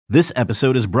This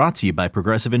episode is brought to you by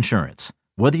Progressive Insurance.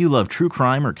 Whether you love true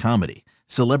crime or comedy,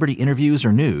 celebrity interviews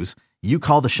or news, you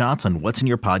call the shots on what's in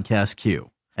your podcast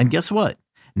queue. And guess what?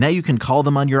 Now you can call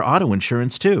them on your auto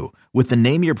insurance too with the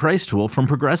Name Your Price tool from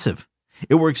Progressive.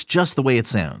 It works just the way it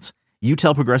sounds. You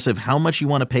tell Progressive how much you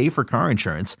want to pay for car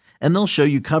insurance, and they'll show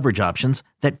you coverage options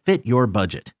that fit your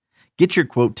budget. Get your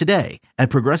quote today at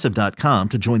Progressive.com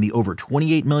to join the over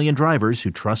 28 million drivers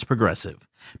who trust Progressive.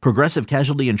 Progressive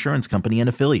Casualty Insurance Company and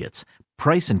Affiliates.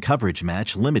 Price and coverage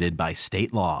match limited by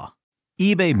state law.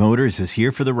 eBay Motors is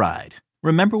here for the ride.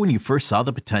 Remember when you first saw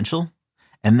the potential?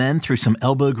 And then through some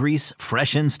elbow grease,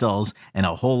 fresh installs, and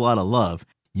a whole lot of love,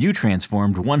 you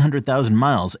transformed 100,000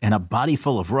 miles and a body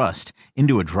full of rust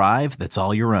into a drive that's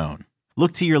all your own.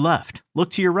 Look to your left.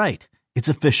 Look to your right. It's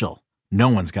official. No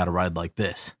one's got a ride like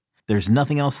this. There's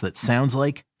nothing else that sounds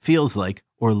like, feels like,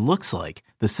 or looks like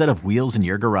the set of wheels in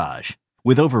your garage.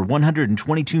 With over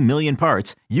 122 million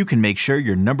parts, you can make sure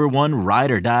your number one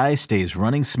ride or die stays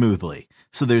running smoothly.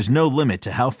 So there's no limit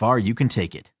to how far you can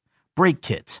take it. Brake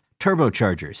kits,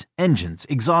 turbochargers, engines,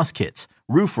 exhaust kits,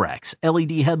 roof racks,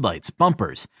 LED headlights,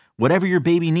 bumpers, whatever your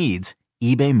baby needs,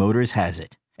 eBay Motors has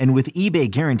it. And with eBay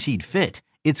Guaranteed Fit,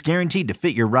 it's guaranteed to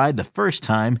fit your ride the first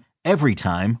time, every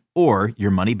time, or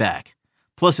your money back.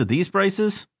 Plus, at these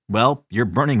prices, well, you're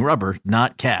burning rubber,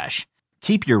 not cash.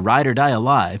 Keep your ride or die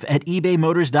alive at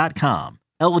ebaymotors.com.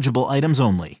 Eligible items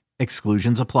only.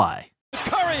 Exclusions apply.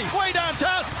 Curry, way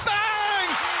downtown. Bang!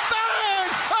 Bang!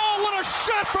 Oh, what a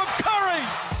shot from Curry!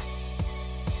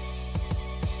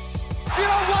 You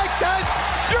don't like that?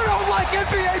 You don't like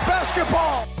NBA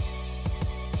basketball!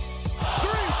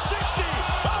 360!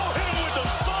 Oh, hit him with the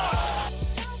sauce!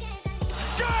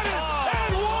 Got it!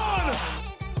 And one!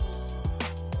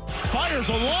 Fires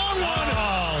a long one!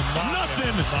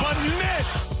 Nothing but net!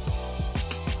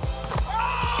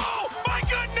 Oh, my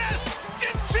goodness!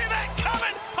 Didn't see that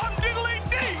coming! I'm diddly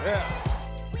dee! Yeah.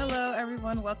 Hello,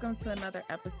 everyone. Welcome to another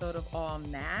episode of All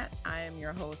Nat. I am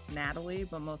your host, Natalie,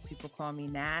 but most people call me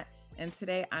Nat. And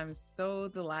today I'm so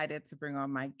delighted to bring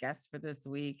on my guest for this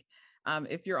week.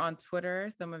 If you're on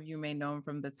Twitter, some of you may know him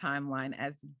from the timeline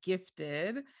as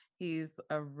Gifted. He's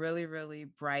a really, really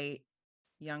bright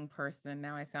young person.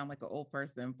 Now I sound like an old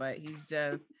person, but he's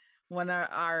just one of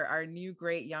our new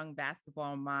great young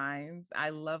basketball minds. I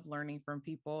love learning from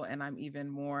people, and I'm even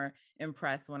more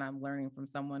impressed when I'm learning from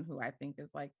someone who I think is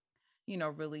like, you know,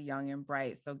 really young and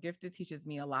bright. So Gifted teaches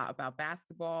me a lot about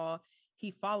basketball.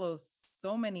 He follows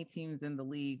so many teams in the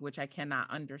league, which I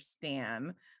cannot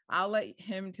understand. I'll let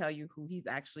him tell you who he's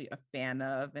actually a fan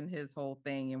of and his whole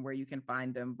thing and where you can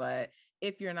find him. But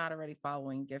if you're not already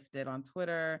following Gifted on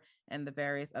Twitter and the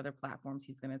various other platforms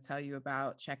he's going to tell you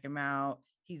about, check him out.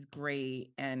 He's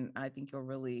great, and I think you'll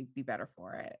really be better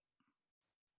for it.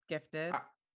 Gifted.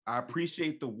 I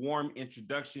appreciate the warm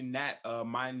introduction, Nat.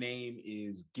 My name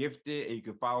is Gifted, and you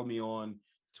can follow me on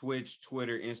Twitch,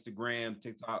 Twitter, Instagram,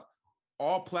 TikTok,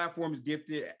 all platforms.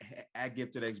 Gifted at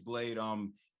Gifted X Blade.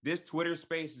 This Twitter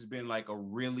space has been like a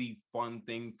really fun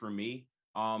thing for me.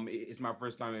 It's my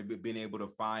first time being able to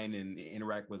find and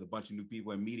interact with a bunch of new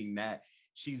people and meeting Nat.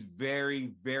 She's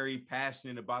very, very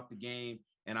passionate about the game,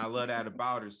 and I love that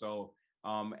about her. So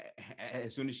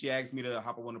as soon as she asked me to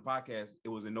hop on the podcast, it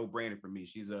was a no-brainer for me.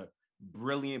 She's a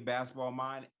brilliant basketball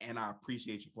mind, and I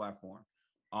appreciate your platform.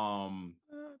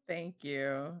 Thank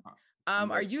you.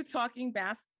 Are you talking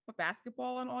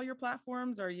basketball on all your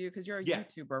platforms? Or are you, because you're a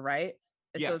YouTuber, right?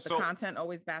 Yeah. So is the content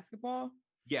always basketball?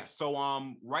 Yeah. So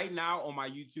right now on my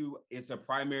YouTube, it's a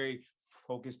primary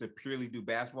focus to purely do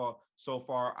basketball. So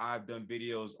far, I've done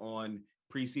videos on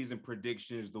preseason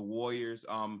predictions, the Warriors.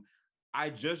 I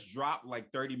just dropped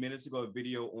like 30 minutes ago a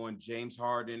video on James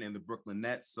Harden and the Brooklyn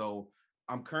Nets. So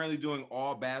I'm currently doing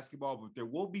all basketball, but there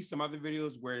will be some other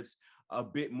videos where it's a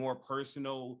bit more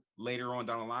personal later on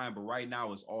down the line. But right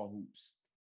now it's all hoops.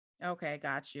 Okay,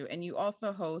 got you. And you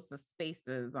also host the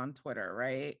Spaces on Twitter,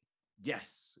 right?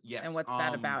 Yes. And what's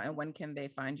that about? And when can they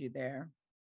find you there?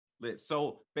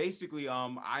 So basically,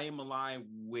 I am aligned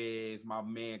with my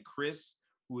man Chris,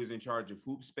 who is in charge of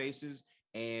Hoop Spaces,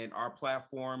 and our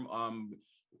platform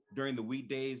during the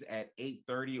weekdays at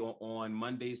 8:30 on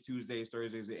Mondays, Tuesdays,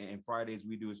 Thursdays, and Fridays.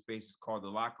 We do a space called the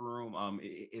Locker Room.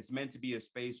 It's meant to be a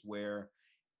space where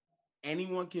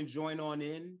anyone can join on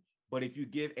in, but if you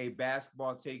give a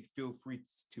basketball take, feel free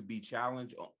to be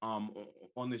challenged.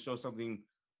 On the show, something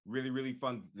really, really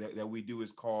fun that we do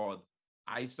is called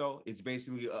ISO. It's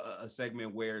basically a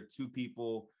segment where two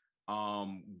people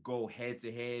go head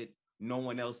to head. No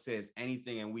one else says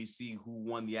anything, and we see who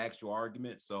won the actual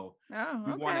argument. So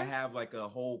we want to have like a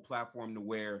whole platform to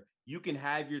where you can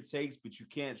have your takes, but you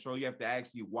can't show. You have to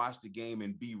actually watch the game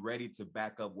and be ready to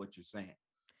back up what you're saying.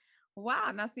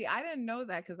 Wow. Now, see, I didn't know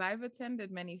that because I've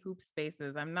attended many hoop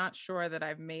spaces. I'm not sure that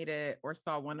I've made it or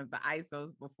saw one of the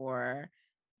ISOs before.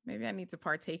 Maybe I need to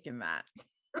partake in that.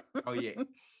 Oh, yeah.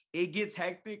 It gets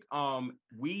hectic.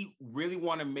 We really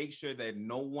want to make sure that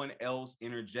no one else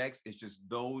interjects. It's just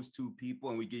those two people,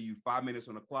 and we give you 5 minutes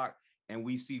on the clock, and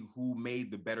we see who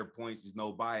made the better points. There's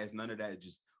no bias, none of that.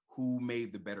 Just who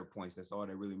made the better points. That's all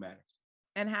that really matters.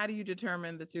 And how do you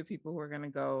determine the two people who are going to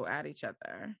go at each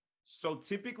other? So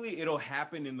typically it'll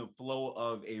happen in the flow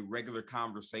of a regular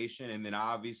conversation. And then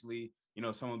obviously,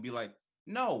 someone be like,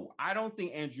 no, I don't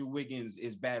think Andrew Wiggins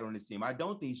is bad on this team. I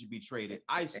don't think he should be traded.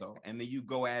 ISO. And then you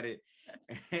go at it.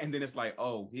 And then it's like,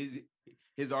 oh,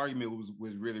 his argument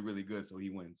was really, really good. So he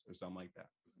wins or something like that.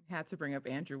 Had to bring up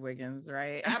Andrew Wiggins,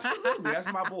 right? Absolutely.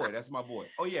 That's my boy. That's my boy.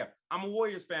 Oh, yeah. I'm a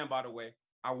Warriors fan, by the way.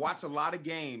 I watch a lot of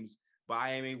games, but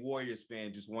I am a Warriors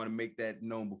fan. Just want to make that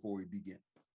known before we begin.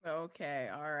 Okay.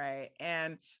 All right.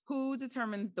 And who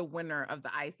determines the winner of the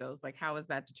ISOs? Like, how is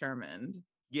that determined?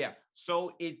 Yeah.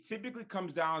 So it typically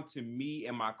comes down to me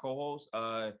and my co-host.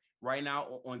 Right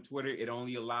now on Twitter, it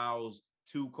only allows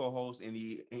 2 co-hosts and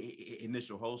the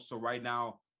initial host. So right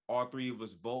now, all 3 of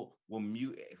us vote. We'll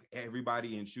mute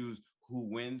everybody and choose who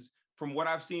wins. From what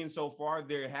I've seen so far,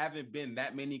 there haven't been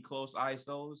that many close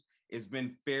ISOs. It's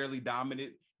been fairly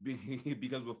dominant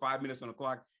because with 5 minutes on the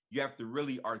clock, you have to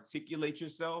really articulate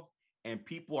yourself and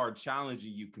people are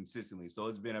challenging you consistently. So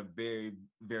it's been a very,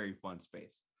 very fun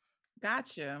space.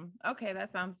 Gotcha. Okay.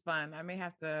 That sounds fun. I may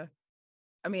have to,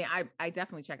 I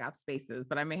definitely check out spaces,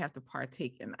 but I may have to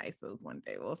partake in ISOs one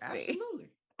day. We'll see.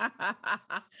 Absolutely.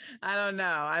 I don't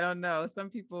know. Some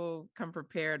people come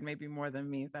prepared maybe more than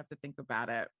me, so I have to think about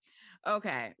it.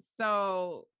 Okay.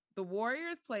 So the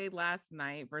Warriors played last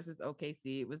night versus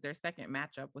OKC. It was their second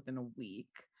matchup within a week.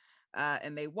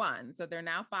 And they won. So they're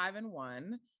now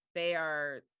 5-1. They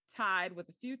are tied with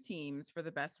a few teams for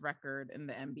the best record in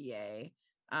the NBA,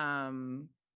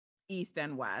 East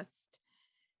and West.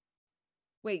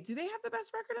 Wait, do they have the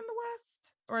best record in the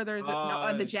West? Or there's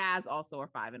the Jazz also are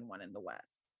 5-1 in the West.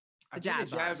 The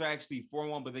Jazz are actually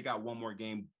 4-1, but they got one more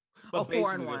game. But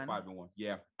basically they're 5-1.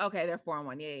 Yeah. Okay, they're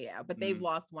 4-1. Yeah. But they've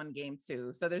lost one game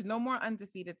too. So there's no more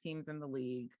undefeated teams in the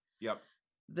league. Yep.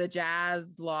 The Jazz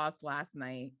lost last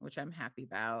night, which I'm happy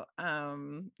about.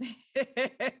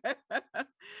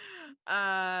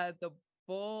 The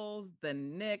Bulls, the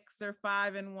Knicks are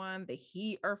 5-1. The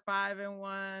Heat are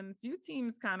 5-1. Few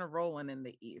teams kind of rolling in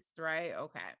the East, right?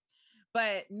 Okay.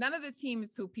 But none of the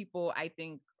teams who people I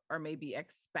think are maybe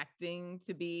expecting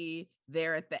to be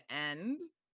there at the end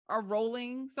are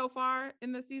rolling so far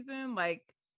in the season. Like,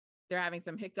 they're having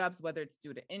some hiccups, whether it's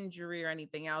due to injury or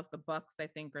anything else. The Bucks, I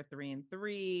think, are 3-3.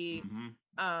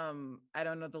 Mm-hmm. I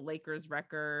don't know the Lakers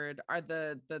record. Are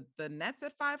the Nets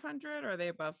at 500 or are they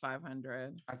above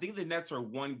 500? I think the Nets are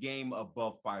one game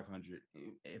above 500,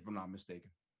 if I'm not mistaken.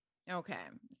 Okay.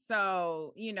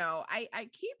 So, I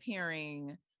keep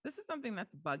hearing, this is something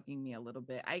that's bugging me a little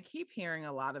bit. I keep hearing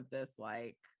a lot of this,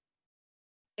 like,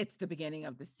 it's the beginning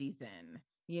of the season,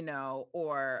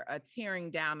 or a tearing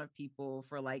down of people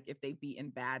for like if they've beaten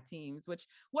bad teams, which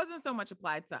wasn't so much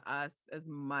applied to us as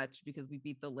much because we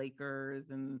beat the Lakers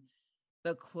and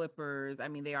the Clippers. I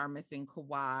mean, they are missing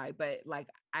Kawhi, but like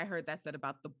I heard that said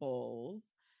about the Bulls.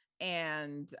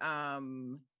 And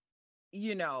and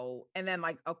then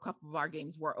like a couple of our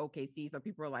games were OKC. So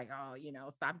people were like, oh,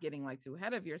 stop getting like too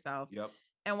ahead of yourself. Yep.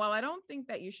 And while I don't think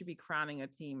that you should be crowning a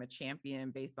team a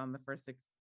champion based on the first 6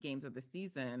 games of the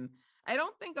season, I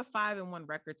don't think a 5-1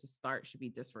 record to start should be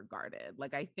disregarded.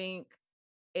 Like, I think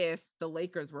if the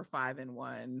Lakers were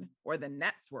 5-1 or the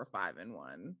Nets were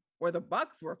 5-1 or the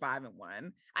Bucks were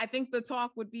 5-1, I think the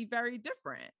talk would be very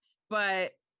different.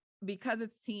 But because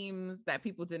it's teams that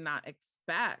people did not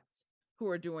expect who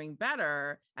are doing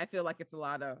better, I feel like it's a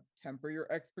lot of temper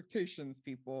your expectations,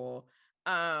 people.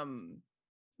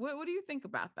 What do you think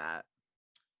about that?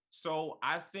 So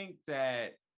I think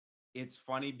that it's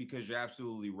funny because you're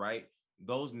absolutely right.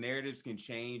 Those narratives can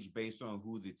change based on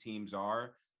who the teams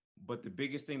are. But the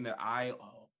biggest thing that I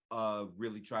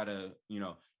really try to,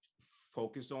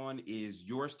 focus on is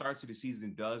your start to the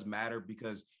season does matter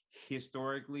because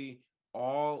historically,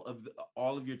 all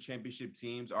of your championship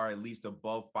teams are at least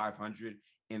above 500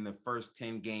 in the first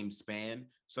 10 game span.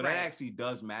 So that actually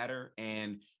does matter.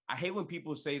 And I hate when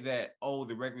people say that, oh,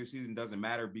 the regular season doesn't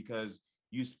matter because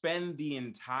you spend the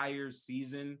entire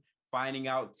season finding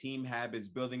out team habits,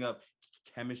 building up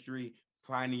chemistry,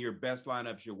 finding your best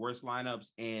lineups, your worst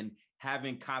lineups, and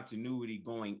having continuity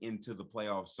going into the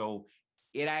playoffs. So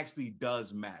it actually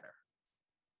does matter.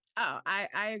 Oh,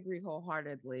 I agree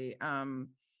wholeheartedly.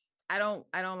 I don't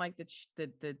like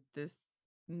this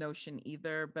notion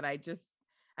either, but I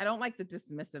don't like the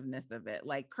dismissiveness of it.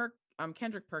 Like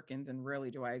Kendrick Perkins, and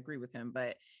rarely do I agree with him,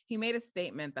 but he made a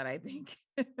statement that I think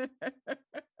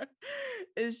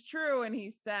is true. And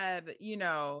he said,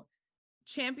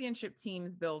 championship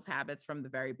teams build habits from the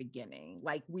very beginning.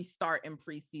 Like we start in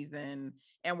preseason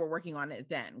and we're working on it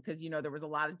then. Cause there was a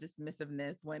lot of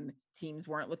dismissiveness when teams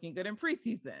weren't looking good in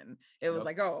preseason. It was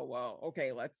like, oh, well,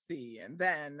 okay, let's see. And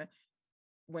then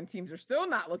when teams are still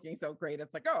not looking so great,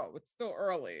 it's like, oh, it's still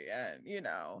early.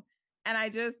 And I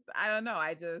don't know.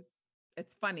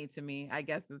 It's funny to me. I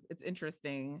guess it's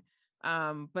interesting.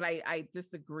 But I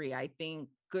disagree. I think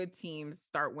good teams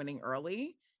start winning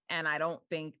early. And I don't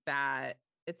think that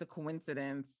it's a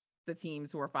coincidence, the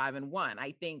teams who are 5-1.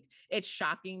 I think it's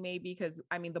shocking maybe because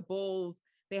the Bulls,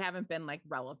 they haven't been like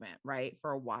relevant, right,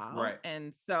 for a while. Right.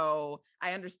 And so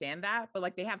I understand that, but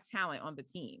like they have talent on the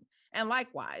team. And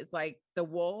likewise, like the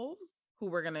Wolves, who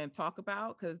we're going to talk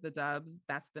about because the Dubs,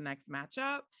 that's the next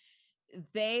matchup.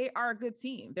 They are a good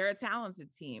team. They're a talented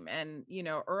team. And,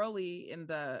 early in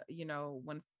the,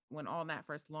 when All That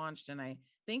first launched, and I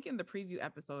think in the preview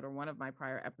episode or one of my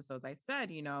prior episodes, I said,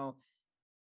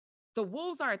 the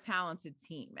Wolves are a talented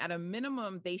team. At a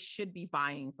minimum, they should be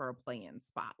vying for a play-in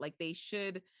spot. Like they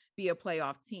should be a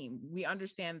playoff team. We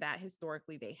understand that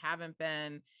historically they haven't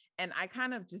been. And I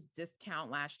kind of just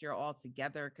discount last year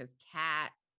altogether because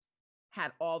Cat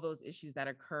had all those issues that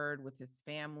occurred with his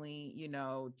family,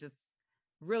 just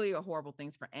really horrible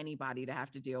things for anybody to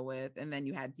have to deal with. And then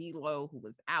you had D'Lo, who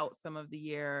was out some of the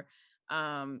year.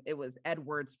 It was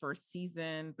Edwards' first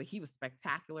season, but he was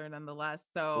spectacular nonetheless.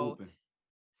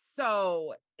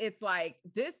 So it's like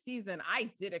this season, I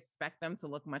did expect them to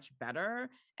look much better.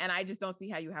 And I just don't see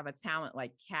how you have a talent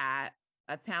like Cat,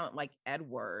 a talent like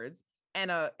Edwards,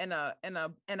 and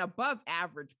an above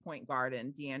average point guard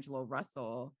in D'Angelo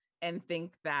Russell, and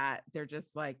think that they're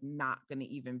just like not going to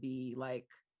even be like,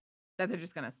 that they're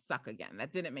just going to suck again.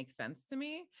 That didn't make sense to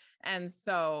me. And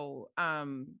so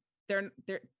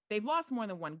they've lost more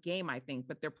than one game, I think,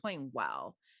 but they're playing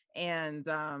well. And,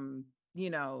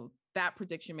 that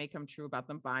prediction may come true about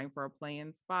them vying for a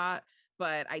play-in spot.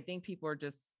 But I think people are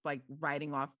just like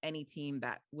writing off any team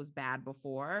that was bad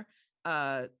before,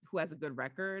 who has a good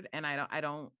record. And I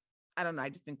don't know. I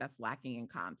just think that's lacking in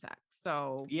context.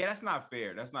 So yeah, that's not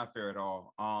fair. That's not fair at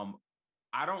all.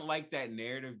 I don't like that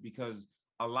narrative because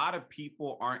a lot of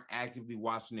people aren't actively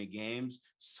watching the games.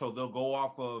 So they'll go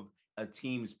off of a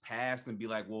team's past and be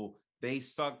like, well, they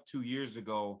sucked 2 years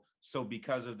ago. So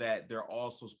because of that, they're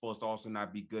also supposed to also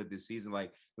not be good this season.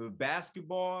 Like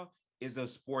basketball is a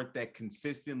sport that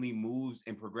consistently moves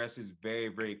and progresses very,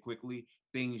 very quickly.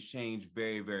 Things change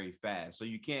very, very fast. So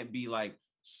you can't be like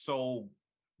so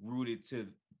rooted to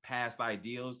past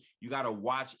ideals. You got to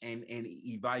watch and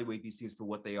evaluate these teams for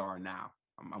what they are now.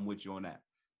 I'm with you on that.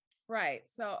 Right.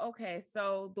 So, okay.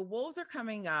 So the Wolves are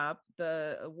coming up.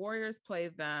 The Warriors play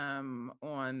them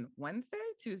on Wednesday,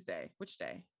 Tuesday. Which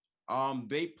day?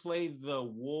 They play the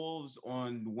Wolves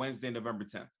on Wednesday, November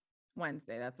 10th.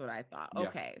 Wednesday. That's what I thought. Yeah.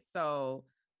 Okay. So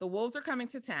the Wolves are coming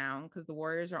to town because the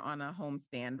Warriors are on a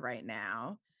homestand right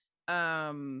now.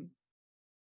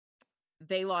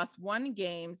 They lost one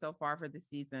game so far for the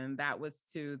season. That was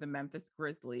to the Memphis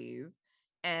Grizzlies.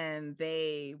 And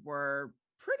they were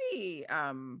pretty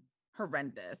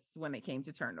horrendous when it came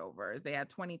to turnovers. They had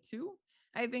 22,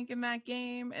 I think, in that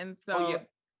game. And so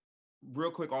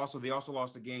real quick, also, they also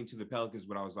lost the game to the Pelicans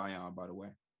without Zion, by the way.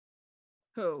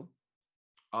 Who?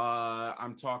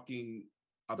 I'm talking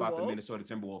about the Minnesota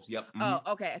Timberwolves. Yep. Mm-hmm. Oh,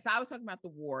 okay. So I was talking about the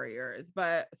Warriors,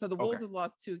 but so the Wolves have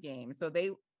lost 2 games. So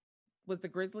was the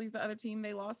Grizzlies the other team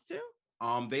they lost to?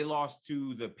 They lost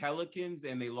to the Pelicans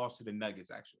and they lost to the Nuggets,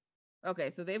 actually.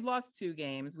 Okay, so they've lost 2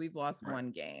 games. We've lost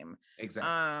 1 game.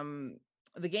 Exactly.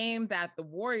 The game that the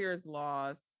Warriors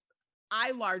lost,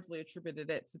 I largely attributed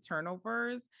it to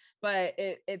turnovers, but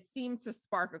it seemed to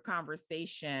spark a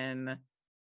conversation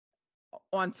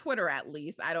on Twitter, at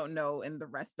least. I don't know in the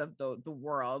rest of the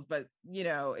world, but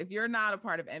if you're not a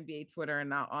part of NBA Twitter and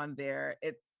not on there,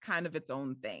 it's kind of its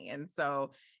own thing. And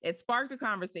so it sparked a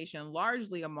conversation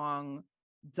largely among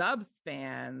Dubs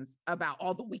fans about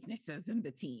all the weaknesses in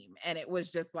the team. And it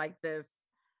was just like this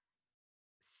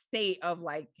state of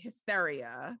like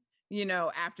hysteria,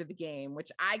 after the game,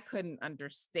 which I couldn't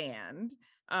understand.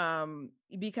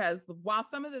 Because while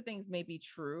some of the things may be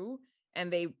true,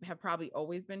 and they have probably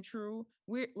always been true,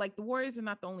 we're like, the Warriors are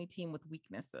not the only team with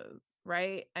weaknesses,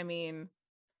 right? I mean,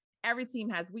 every team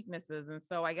has weaknesses. And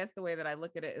so I guess the way that I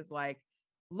look at it is like,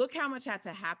 look how much had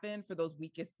to happen for those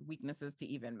weaknesses to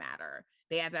even matter.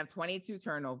 They had to have 22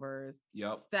 turnovers.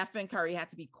 Yep. Stephen Curry had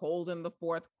to be cold in the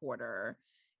fourth quarter.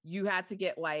 You had to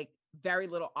get like very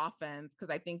little offense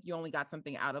because I think you only got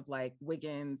something out of like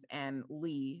Wiggins and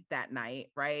Lee that night,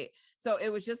 right? So it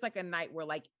was just like a night where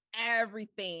like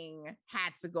everything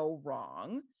had to go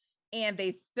wrong. And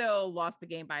they still lost the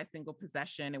game by a single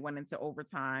possession. It went into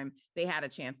overtime. They had a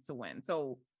chance to win.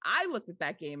 So I looked at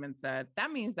that game and said,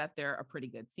 that means that they're a pretty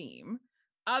good team.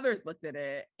 Others looked at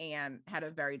it and had a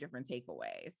very different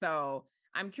takeaway. So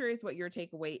I'm curious what your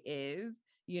takeaway is.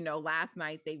 You know, last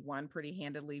night they won pretty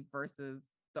handily versus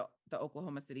the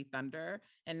Oklahoma City Thunder.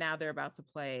 And now they're about to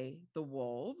play the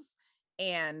Wolves.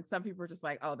 And some people are just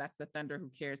like, oh, that's the Thunder. Who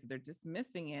cares? So they're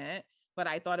dismissing it. But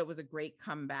I thought it was a great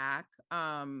comeback.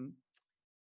 Steph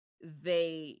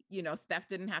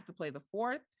didn't have to play the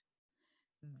fourth.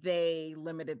 They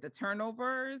limited the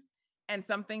turnovers. And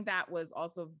something that was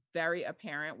also very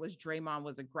apparent was Draymond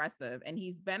was aggressive. And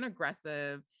he's been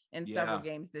aggressive in several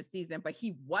games this season, but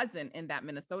he wasn't in that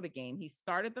Minnesota game. He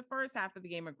started the first half of the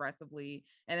game aggressively.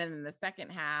 And then in the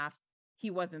second half,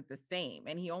 he wasn't the same.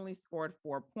 And he only scored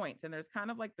 4 points. And there's kind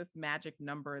of like this magic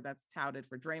number that's touted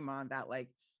for Draymond that like,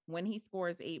 when he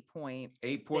scores 8 points,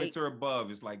 8 points or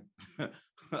above, it's like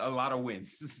a lot of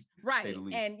wins. Right.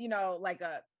 And,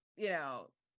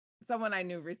 someone I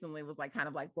knew recently was like kind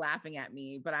of like laughing at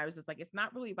me, but I was just like, it's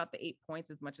not really about the 8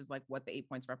 points as much as like what the 8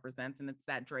 points represents. And it's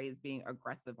that Dre is being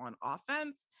aggressive on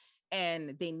offense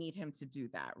and they need him to do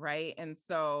that. Right. And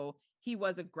so he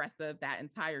was aggressive that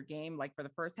entire game. Like for the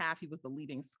first half, he was the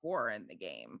leading scorer in the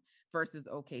game versus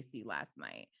OKC last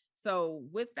night. So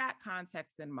with that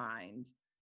context in mind,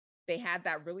 they had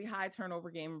that really high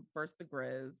turnover game versus the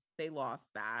Grizz. They lost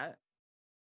that,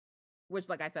 which,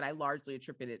 like I said, I largely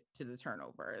attributed to the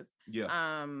turnovers.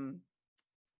 Yeah.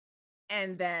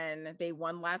 And then they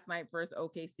won last night versus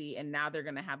OKC, and now they're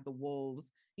going to have the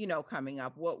Wolves, coming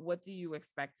up. What do you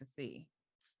expect to see?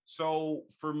 So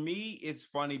for me, it's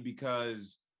funny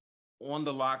because on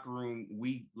the Locker Room,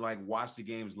 we like watch the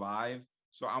games live.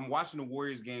 So I'm watching the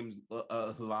Warriors games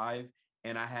live,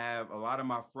 and I have a lot of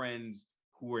my friends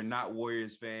who are not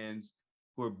Warriors fans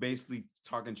who are basically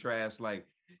talking trash like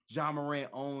Ja Morant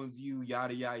owns you,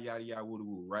 yada, yada, yada, yada, woo,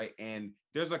 woo, right? And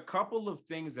there's a couple of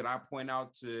things that I point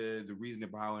out to the reason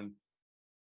behind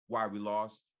why we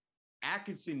lost.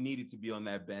 Atkinson needed to be on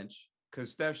that bench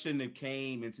because Steph shouldn't have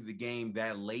came into the game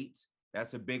that late.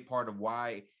 That's a big part of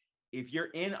why. If you're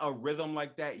in a rhythm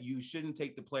like that, you shouldn't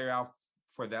take the player out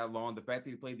for that long. The fact that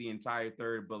he played the entire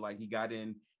third, but like he got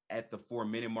in at the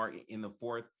 4-minute mark in the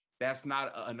fourth, that's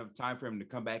not enough time for him to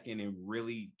come back in and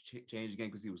really change the game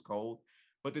because he was cold.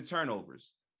 But the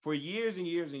turnovers, for years and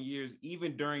years and years,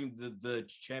 even during the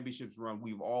championships run,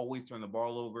 we've always turned the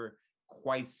ball over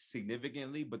quite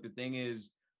significantly. But the thing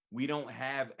is, we don't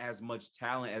have as much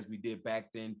talent as we did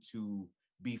back then to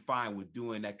be fine with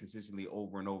doing that consistently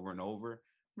over and over and over.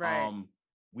 Right.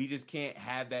 We just can't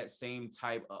have that same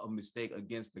type of mistake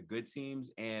against the good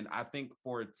teams. And I think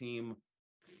for a team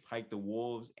like the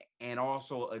Wolves and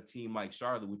also a team like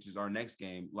Charlotte, which is our next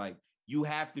game, like you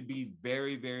have to be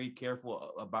very, very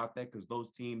careful about that because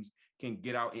those teams can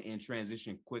get out and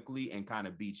transition quickly and kind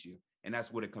of beat you. And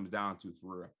that's what it comes down to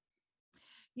for real.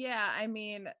 Yeah, I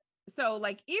mean, so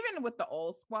like even with the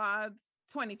old squads,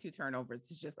 22 turnovers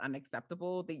is just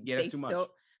unacceptable. That's too much.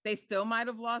 They still might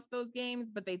have lost those games,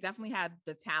 but they definitely had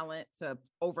the talent to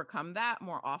overcome that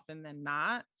more often than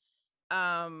not.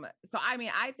 So I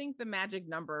mean, I think the magic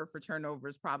number for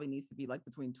turnovers probably needs to be like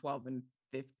between 12 and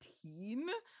 15.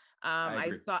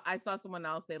 I saw someone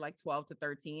else say like 12 to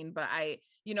 13, but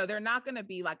they're not going to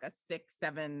be like a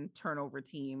 6-7 turnover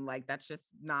team. Like that's just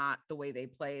not the way they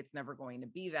play. It's never going to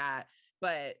be that.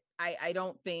 But I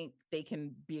don't think they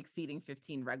can be exceeding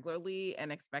 15 regularly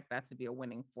and expect that to be a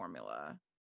winning formula.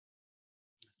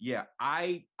 Yeah,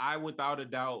 I without a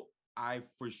doubt, I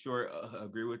for sure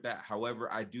agree with that. However,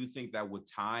 I do think that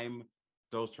with time,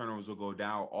 those turnovers will go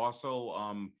down.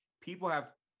 Also, people have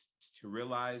to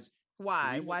realize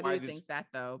why do you think that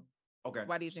though? Okay,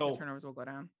 why do you think the turnovers will go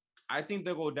down? I think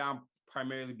they'll go down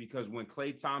primarily because when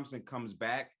Klay Thompson comes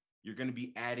back, you're going to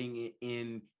be adding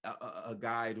in a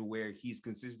guy to where he's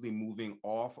consistently moving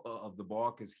off of the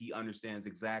ball because he understands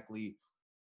exactly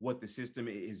what the system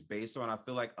is based on. I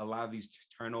feel like a lot of these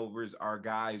turnovers are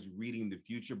guys reading the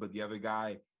future, but the other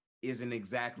guy isn't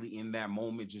exactly in that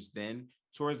moment just then.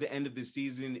 Towards the end of the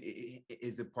season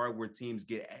is the part where teams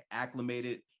get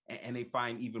acclimated and they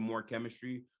find even more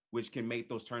chemistry, which can make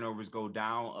those turnovers go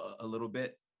down a little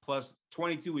bit. Plus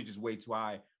 22 is just way too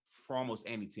high for almost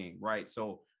any team, right?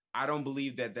 So I don't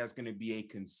believe that that's going to be a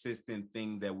consistent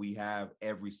thing that we have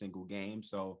every single game.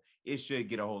 So it should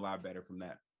get a whole lot better from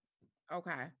that.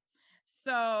 Okay.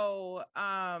 So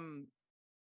the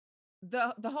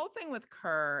whole thing with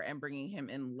Kerr and bringing him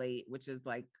in late, which is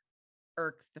like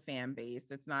irks the fan base.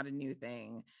 It's not a new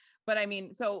thing. But I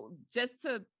mean, so just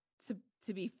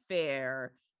to be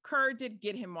fair, Kerr did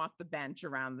get him off the bench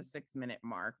around the 6-minute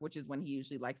mark, which is when he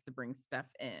usually likes to bring Steph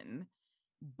in.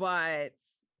 But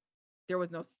there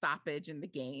was no stoppage in the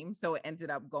game. So it ended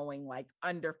up going like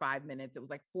under 5 minutes. It was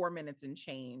like 4 minutes and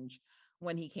change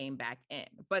when he came back in.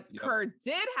 But Kerr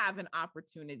did have an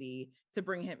opportunity to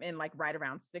bring him in like right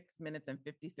around 6 minutes and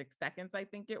 56 seconds, I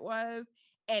think it was.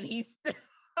 And he still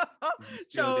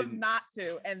chose not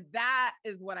to. And that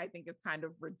is what I think is kind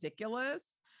of ridiculous.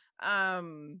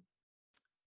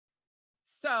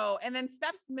 So, and then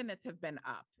Steph's minutes have been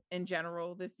up in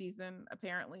general this season,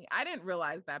 apparently. I didn't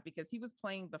realize that because he was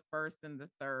playing the first and the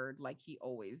third like he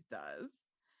always does.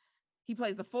 He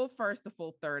plays the full first, the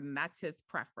full third, and that's his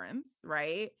preference,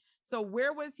 right? So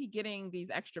where was he getting these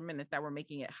extra minutes that were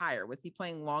making it higher? Was he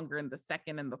playing longer in the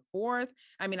second and the fourth?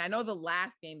 I mean, I know the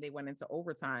last game they went into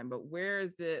overtime, but where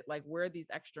is it, like, where are these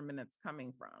extra minutes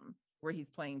coming from where he's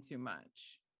playing too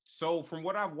much? So from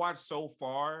what I've watched so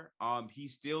far,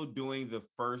 he's still doing the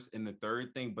first and the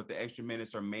third thing, but the extra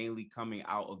minutes are mainly coming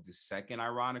out of the second,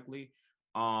 ironically.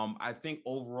 I think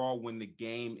overall when the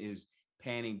game is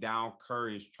panning down, Kerr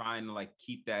is trying to like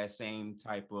keep that same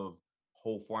type of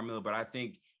whole formula, but I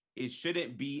think it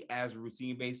shouldn't be as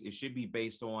routine based. It should be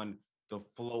based on the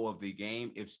flow of the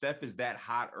game. If Steph is that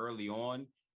hot early on,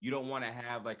 you don't want to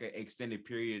have like an extended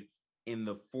period in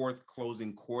the fourth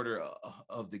closing quarter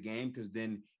of the game, because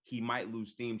then he might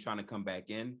lose steam trying to come back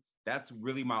in. That's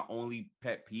really my only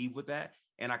pet peeve with that.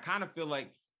 And I kind of feel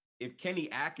like if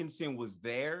Kenny Atkinson was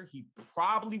there, he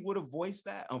probably would have voiced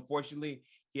that. Unfortunately,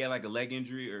 he had like a leg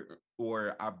injury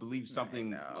or I believe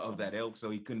something of that ilk, so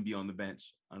he couldn't be on the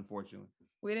bench, unfortunately.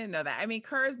 We didn't know that. I mean,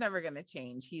 Kerr is never going to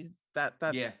change.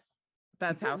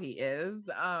 That's how he is.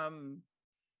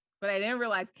 But I didn't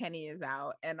realize Kenny is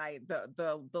out, and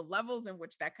the levels in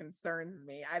which that concerns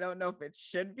me. I don't know if it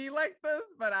should be like this,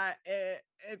 but it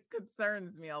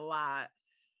concerns me a lot.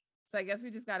 So I guess we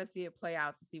just got to see it play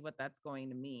out to see what that's going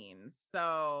to mean.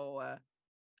 So,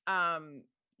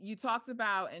 you talked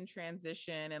about in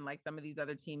transition and like some of these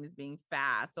other teams being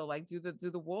fast. So like, do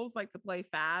the Wolves like to play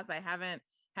fast? I haven't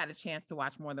had a chance to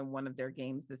watch more than one of their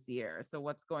games this year. So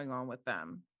what's going on with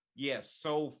them? Yes.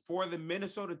 So for the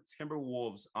Minnesota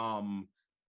Timberwolves,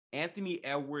 Anthony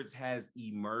Edwards has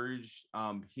emerged.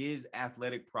 His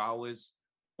athletic prowess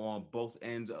on both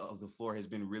ends of the floor has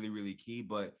been really, really key,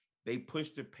 but they push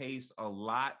the pace a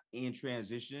lot in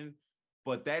transition.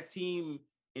 But that team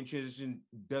in transition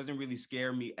doesn't really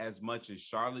scare me as much as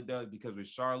Charlotte does, because with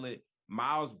Charlotte,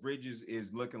 Miles Bridges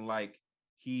is looking like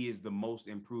he is the most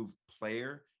improved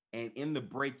player. And in the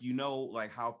break,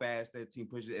 like how fast that team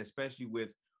pushes, especially with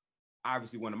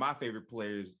obviously one of my favorite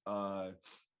players,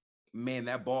 man,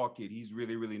 that ball kid, he's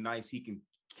really, really nice. He can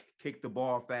kick the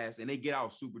ball fast and they get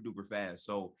out super duper fast.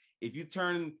 So if you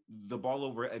turn the ball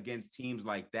over against teams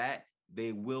like that,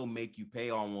 they will make you pay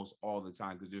almost all the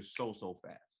time because they're so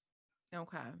fast.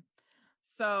 Okay.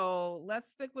 So let's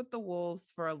stick with the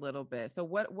Wolves for a little bit. So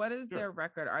what is their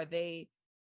record? Are they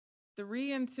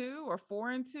 3-2 or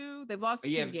 4-2? They've lost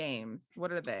 2 games.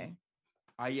 What are they?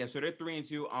 So they're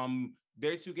 3-2.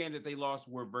 Their 2 games that they lost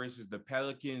were versus the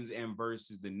Pelicans and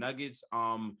versus the Nuggets.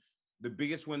 The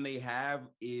biggest one they have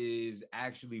is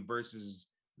actually versus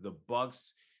the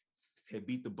Bucks. They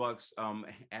beat the Bucks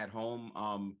at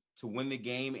home. To win the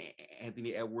game,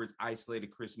 Anthony Edwards isolated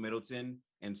Chris Middleton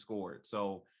and scored.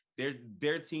 So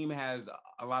their team has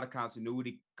a lot of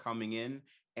continuity coming in,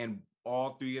 and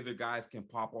all 3 other guys can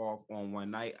pop off on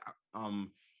one night.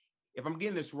 If I'm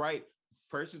getting this right,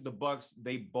 versus the Bucks,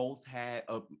 they both had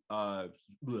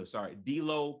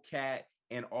D'Lo, Cat,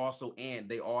 and also Ant.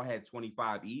 They all had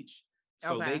 25 each,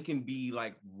 so they can be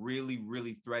like really,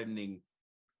 really threatening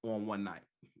on one night.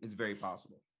 It's very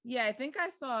possible. Yeah, I think I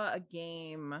saw a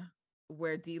game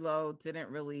where D'Lo didn't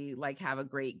really like have a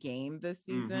great game this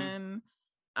season.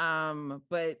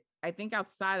 But I think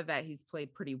outside of that, he's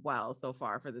played pretty well so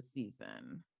far for the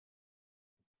season.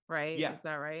 Right? Yeah. Is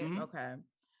that right? Okay.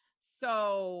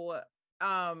 So,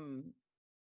 I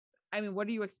mean, what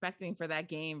are you expecting for that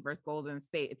game versus Golden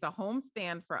State? It's a home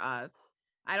stand for us.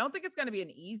 I don't think it's going to be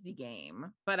an easy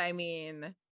game, but I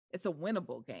mean, it's a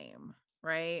winnable game,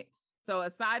 right? So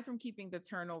aside from keeping the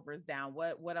turnovers down,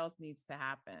 what else needs to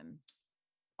happen?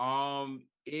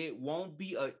 It won't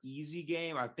be an easy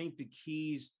game. I think the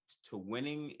keys to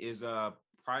winning is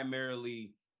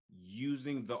primarily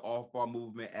using the off-ball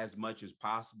movement as much as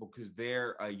possible because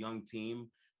they're a young team.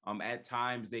 At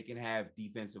times they can have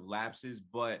defensive lapses,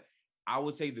 but I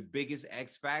would say the biggest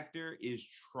X factor is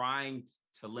trying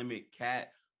to limit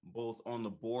Cat both on the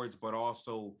boards, but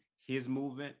also his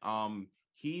movement.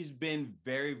 He's been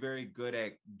very, very good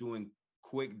at doing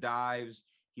quick dives.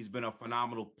 He's been a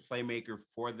phenomenal playmaker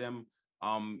for them.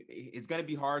 It's going to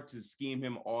be hard to scheme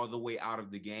him all the way out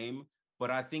of the game,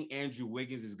 but I think Andrew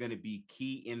Wiggins is going to be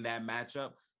key in that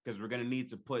matchup because we're going to need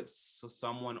to put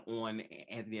someone on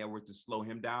Anthony Edwards to slow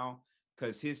him down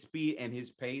because his speed and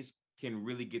his pace can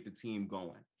really get the team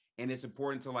going. And it's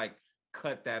important to like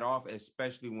cut that off,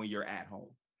 especially when you're at home.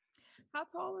 How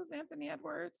tall is Anthony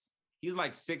Edwards? He's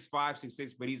like 6'5",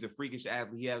 6'6", but he's a freakish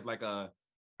athlete. He has like I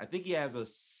think he has a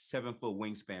 7-foot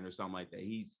wingspan or something like that.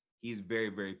 He's very,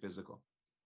 very physical.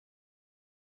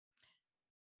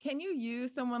 Can you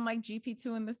use someone like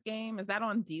GP2 in this game? Is that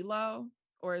on D'Lo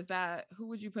or is that, who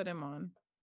would you put him on?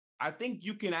 I think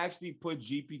you can actually put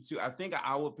GP2. I think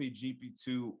I would put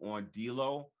GP2 on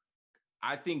D'Lo.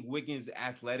 I think Wiggins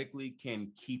athletically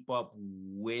can keep up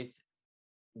with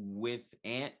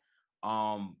Ant.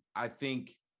 I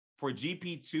think for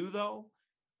GP2 though,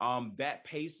 that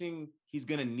pacing, he's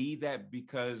gonna need that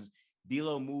because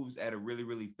D'Lo moves at a really,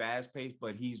 really fast pace,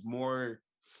 but he's more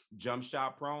jump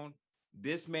shot prone.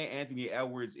 This man, Anthony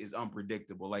Edwards, is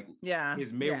unpredictable. Like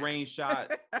his mid-range shot,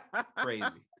 crazy.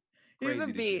 He's a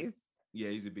beast. Yeah,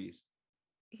 he's a beast.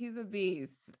 He's a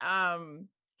beast.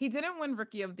 He didn't win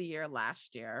Rookie of the Year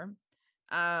last year.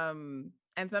 And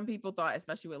some people thought,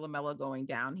 especially with LaMelo going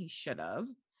down, he should have.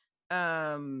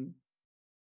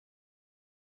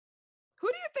 Who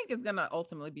do you think is going to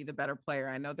ultimately be the better player?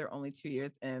 I know they're only 2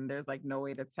 years in. There's like no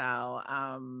way to tell.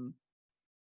 I'm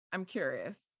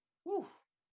curious. Whew.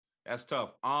 That's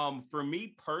tough. For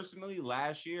me personally,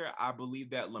 last year, I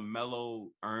believe that LaMelo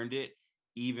earned it,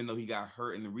 even though he got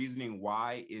hurt. And the reasoning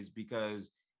why is because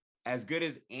as good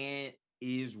as Ant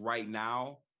is right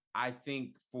now, I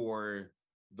think for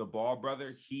the Ball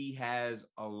brother, he has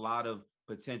a lot of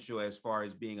potential as far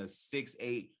as being a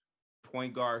 6'8"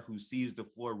 point guard who sees the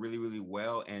floor really, really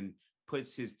well and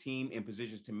puts his team in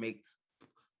positions to make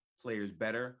players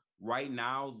better. Right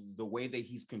now, the way that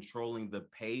he's controlling the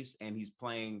pace and he's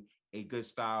playing a good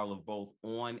style of both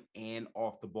on and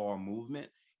off the ball movement,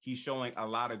 he's showing a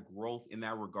lot of growth in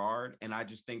that regard. And I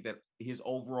just think that his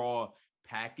overall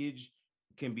package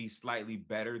can be slightly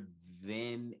better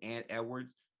than Ant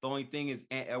Edwards. The only thing is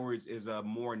Ant Edwards is a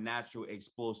more natural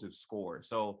explosive scorer.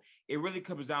 So it really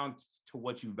comes down to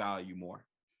what you value more.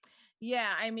 Yeah,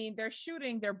 I mean,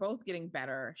 they're both getting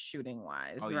better shooting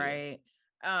wise, right?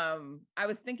 Yeah. I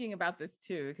was thinking about this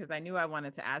too, because I knew I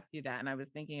wanted to ask you that and I was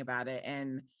thinking about it.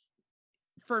 And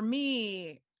for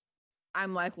me,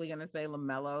 I'm likely going to say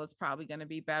LaMelo is probably going to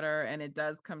be better. And it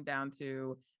does come down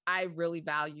to, I really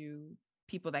value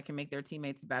people that can make their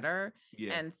teammates better.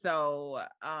 Yeah. And so,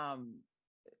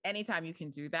 anytime you can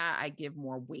do that, I give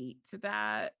more weight to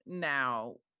that.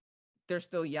 Now, they're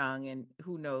still young and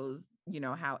who knows,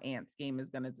 how Ant's game is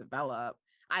going to develop.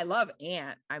 I love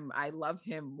Ant. I love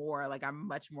him more. Like I'm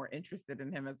much more interested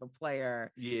in him as a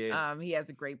player. Yeah. He has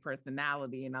a great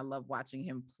personality and I love watching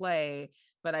him play.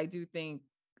 But I do think,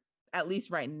 at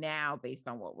least right now, based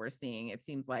on what we're seeing, it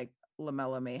seems like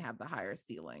LaMelo may have the higher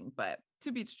ceiling, but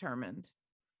to be determined.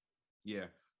 Yeah.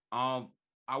 I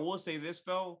will say this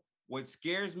though. What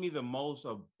scares me the most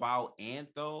about Ant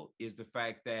though is the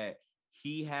fact that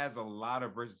he has a lot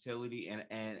of versatility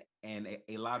and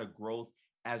a lot of growth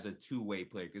as a two-way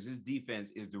player because his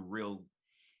defense is the real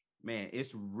man.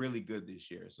 It's really good this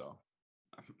year. So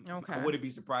okay. I wouldn't be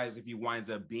surprised if he winds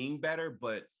up being better,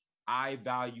 but I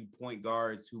value point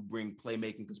guards who bring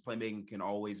playmaking because playmaking can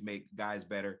always make guys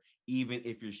better, even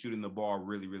if you're shooting the ball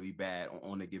really, really bad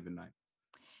on a given night.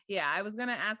 Yeah, I was going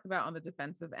to ask about on the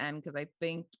defensive end because I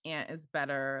think Ant is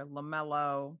better.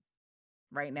 LaMelo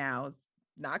right now is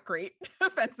not great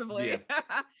offensively.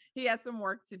 Yeah. He has some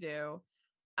work to do.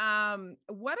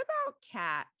 What about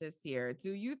Cat this year?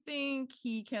 Do you think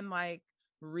he can like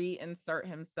reinsert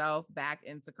himself back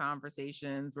into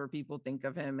conversations where people think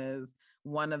of him as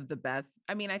one of the best?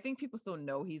 I mean, I think people still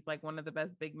know he's like one of the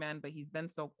best big men, but he's been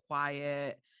so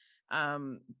quiet,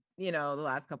 the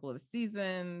last couple of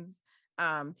seasons.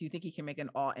 Do you think he can make an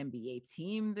all NBA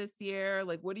team this year?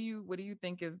 Like, what do you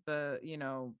think is the,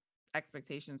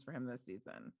 expectations for him this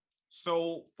season?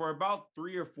 So for about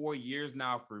 3 or 4 years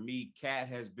now, for me, Cat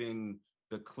has been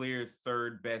the clear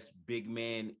third best big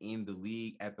man in the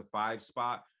league at the 5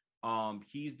 spot.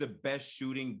 He's the best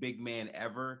shooting big man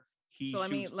ever. He So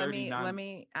shoots 39. let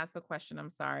me ask a question.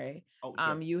 I'm sorry. Oh,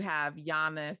 sure. You have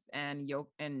Giannis and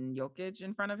Jokic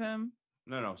in front of him.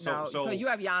 No. No, so you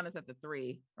have Giannis at the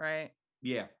 3, right?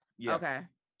 Yeah. Okay.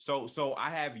 So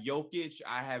I have Jokic,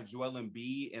 I have Joel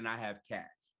Embiid, and I have Cat.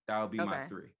 That would be my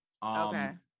 3.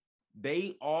 Okay.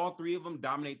 They all 3 of them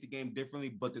dominate the game differently,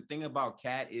 but the thing about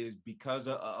Cat is because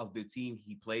of the team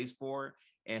he plays for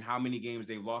and how many games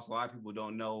they've lost. A lot of people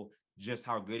don't know just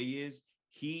how good he is.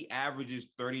 He averages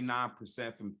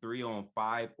 39% from 3 on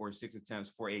 5 or 6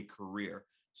 attempts for a career.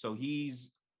 So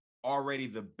he's already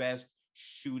the best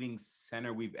shooting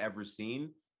center we've ever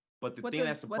seen. But the thing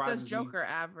that surprises what does Joker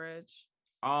average?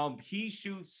 He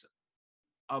shoots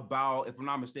about, if I'm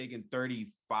not mistaken,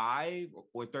 35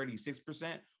 or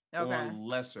 36% or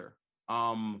lesser.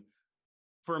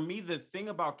 For me, the thing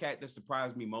about Cat that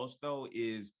surprised me most though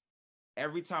is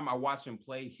every time I watch him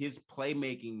play, his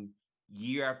playmaking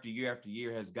year after year after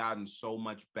year has gotten so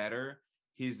much better.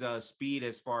 His speed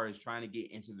as far as trying to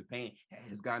get into the paint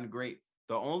has gotten great.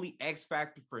 The only X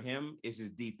factor for him is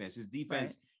his defense. His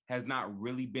defense has not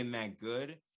really been that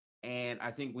good. And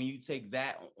I think when you take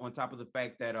that on top of the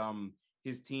fact that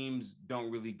his teams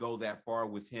don't really go that far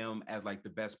with him as like the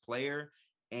best player,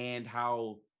 and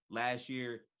how last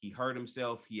year he hurt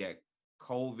himself, he had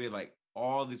COVID, like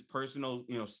all this personal,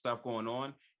 stuff going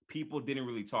on, people didn't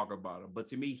really talk about him. But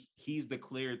to me, he's the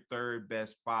clear 3rd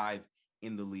best 5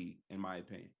 in the league, in my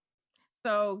opinion.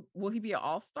 So will he be an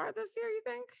all-star this year, you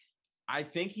think? I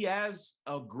think he has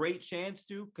a great chance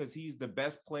to, because he's the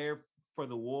best player for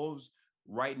the Wolves.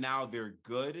 Right now, they're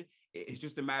good. It's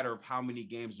just a matter of how many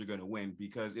games they're going to win,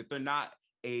 because if they're not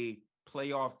a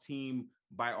playoff team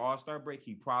by All-Star break,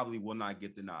 he probably will not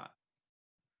get the nod.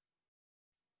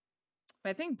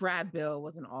 I think Brad Beal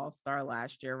was an all-star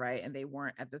last year, right? And they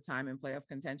weren't at the time in playoff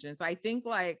contention. So I think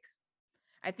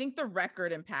the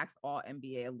record impacts all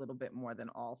NBA a little bit more than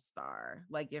all-star.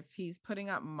 Like if he's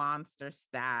putting up monster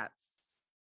stats,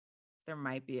 there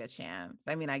might be a chance.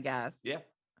 I mean, I guess. Yeah.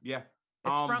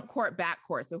 It's front court, back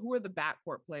court. So who are the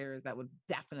backcourt players that would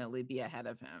definitely be ahead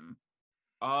of him?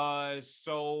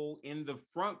 So in the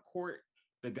front court,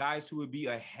 the guys who would be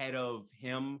ahead of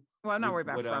him. Well, I'm not worried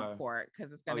about front court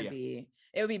because it's going to be,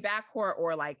 it would be backcourt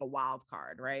or like a wild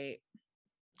card, right?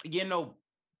 Yeah, no,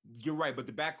 you're right. But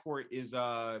the backcourt is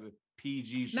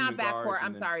PG. Not backcourt.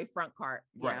 I'm sorry, front court.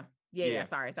 Right. Yeah.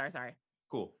 Sorry.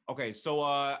 Cool. Okay, so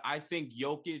I think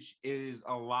Jokic is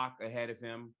a lock ahead of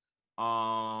him.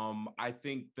 I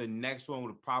think the next one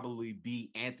would probably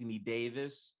be Anthony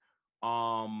Davis.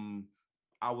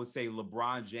 I would say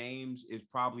LeBron James is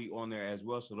probably on there as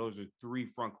well. So those are 3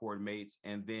 front court mates.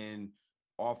 And then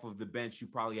off of the bench, you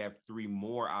probably have 3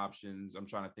 more options. I'm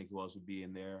trying to think who else would be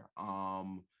in there.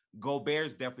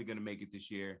 Gobert's definitely going to make it this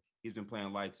year. He's been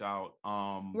playing lights out.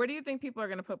 Where do you think people are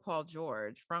going to put Paul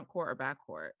George, front court or back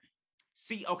court?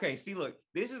 Look,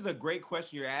 this is a great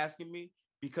question you're asking me,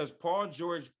 because Paul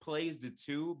George plays the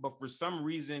 2, but for some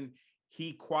reason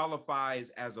he qualifies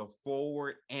as a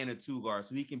forward and a 2 guard,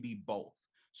 so he can be both.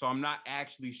 So I'm not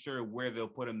actually sure where they'll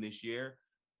put him this year.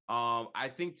 I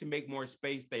think to make more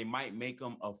space, they might make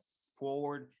him a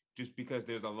forward just because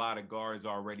there's a lot of guards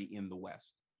already in the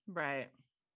West. Right.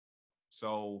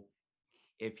 So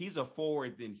if he's a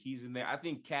forward, then he's in there. I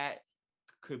think Cat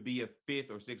could be a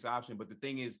 5th or 6th option. But the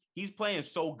thing is, he's playing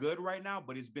so good right now,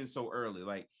 but it's been so early.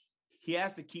 Like, he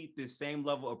has to keep this same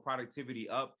level of productivity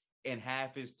up and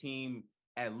have his team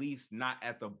at least not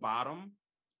at the bottom.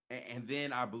 And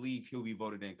then I believe he'll be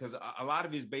voted in, because a lot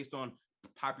of it is based on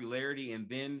popularity, and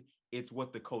then it's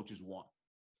what the coaches want.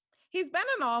 He's been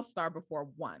an all-star before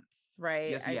once, right?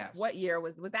 Yes, he has. What year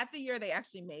was that the year they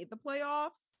actually made the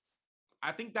playoffs?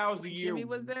 I think that was the year Jimmy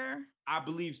was there. I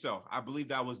believe so. I believe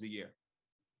that was the year.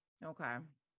 Okay.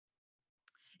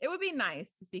 It would be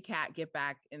nice to see Cat get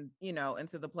back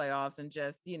into the playoffs, and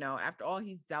just, after all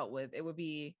he's dealt with, it would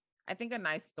be, I think, a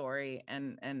nice story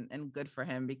and good for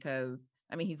him, because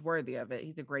I mean, he's worthy of it.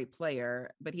 He's a great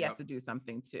player, but he has to do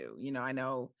something too. I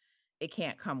know it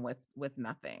can't come with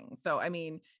nothing. So, I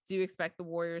mean, do you expect the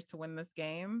Warriors to win this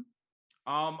game?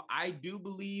 I do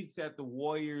believe that the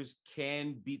Warriors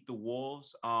can beat the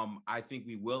Wolves. I think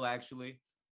we will actually.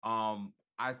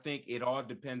 I think it all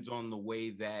depends on the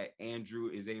way that Andrew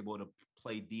is able to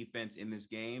play defense in this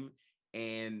game,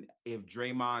 and if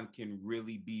Draymond can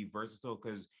really be versatile,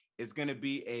 because it's going to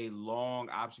be a long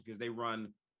option, because they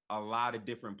run a lot of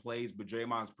different plays, but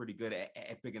Draymond's pretty good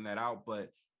at picking that out. But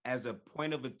as a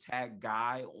point of attack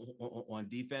guy on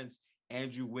defense,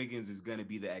 Andrew Wiggins is going to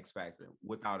be the X factor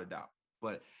without a doubt.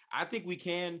 But I think we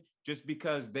can, just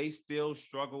because they still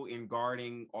struggle in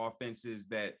guarding offenses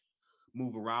that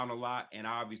move around a lot. And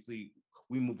obviously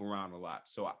we move around a lot.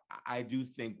 So I do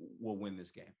think we'll win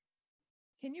this game.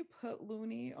 Can you put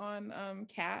Looney on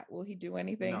Cat? Will he do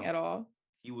anything No. at all?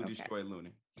 He will destroy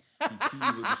Looney. He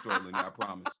will destroy Looney, I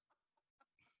promise.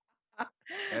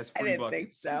 That's free I didn't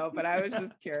buckets. think so, but I was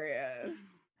just curious.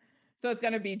 So it's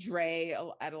going to be Dre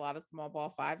at a lot of small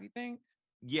ball 5, you think?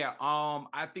 Yeah,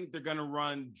 I think they're gonna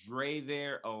run Dre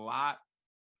there a lot.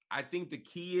 I think the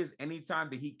key is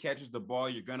anytime that he catches the ball,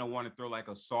 you're gonna want to throw like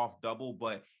a soft double,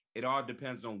 but it all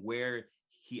depends on where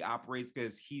he operates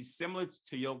because he's similar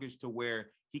to Jokic to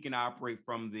where he can operate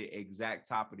from the exact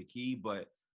top of the key, but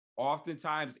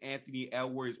oftentimes Anthony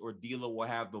Edwards or D'Lo will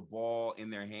have the ball in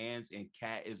their hands and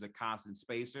Cat is a constant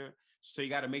spacer. So you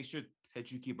got to make sure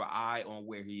that you keep an eye on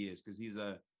where he is because he's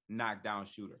a knockdown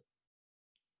shooter.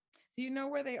 Do you know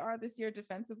where they are this year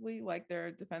defensively? Like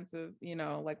their defensive,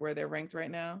 like where they're ranked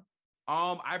right now?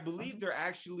 I believe they're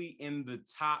actually in the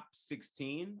top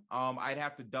 16. I'd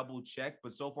have to double check,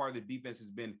 but so far the defense has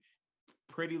been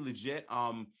pretty legit.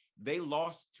 They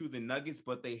lost to the Nuggets,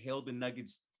 but they held the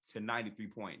Nuggets to 93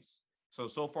 points.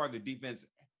 So far the defense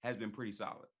has been pretty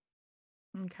solid.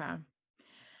 Okay.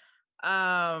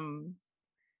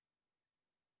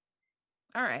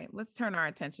 All right, let's turn our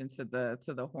attention to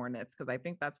the Hornets because I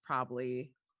think that's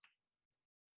probably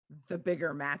the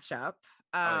bigger matchup.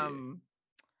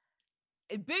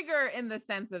 Bigger in the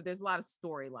sense of there's a lot of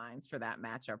storylines for that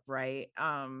matchup, right?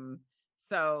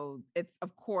 So it's,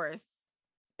 of course,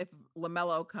 if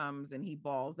LaMelo comes and he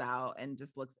balls out and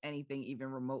just looks anything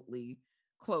even remotely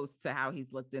close to how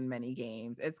he's looked in many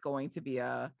games, it's going to be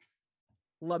a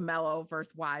LaMelo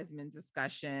versus Wiseman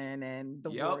discussion, and the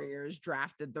Warriors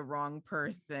drafted the wrong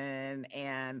person.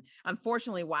 And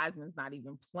unfortunately, Wiseman's not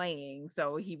even playing,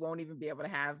 so he won't even be able to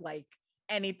have like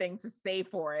anything to say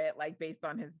for it, like based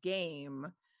on his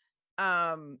game.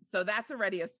 So that's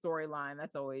already a storyline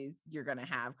that's always you're gonna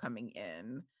have coming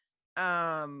in.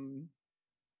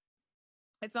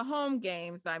 It's a home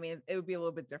game, so I mean it would be a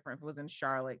little bit different if it was in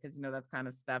Charlotte because that's kind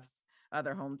of Steph's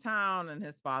other hometown and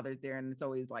his father's there, and it's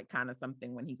always like kind of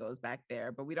something when he goes back there,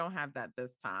 but we don't have that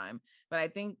this time. But I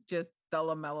think just the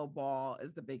LaMelo ball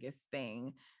is the biggest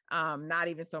thing. Not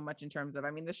even so much in terms of,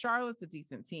 I mean, the Charlotte's a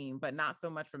decent team, but not so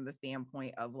much from the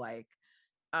standpoint of like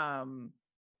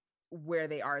where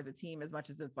they are as a team as much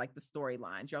as it's like the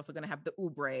storylines. You're also going to have the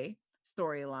Oubre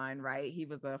storyline, right? He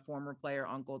was a former player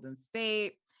on Golden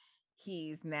State.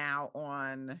 He's now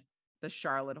on the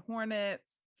Charlotte Hornets.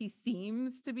 He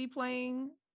seems to be playing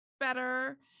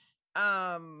better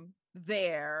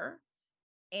there.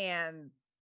 And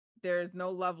there's no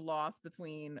love lost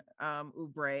between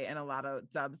Oubre and a lot of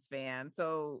Dubs fans.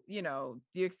 So, do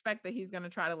you expect that he's going to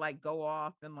try to like go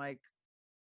off and like,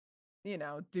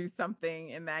 do something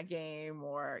in that game?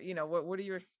 Or, what are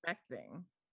you expecting?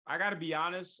 I got to be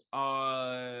honest.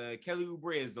 Kelly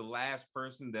Oubre is the last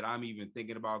person that I'm even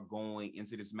thinking about going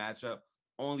into this matchup.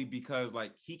 Only because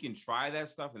like he can try that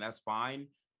stuff and that's fine.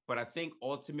 But I think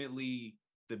ultimately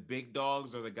the big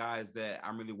dogs are the guys that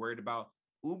I'm really worried about.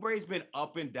 Oubre's been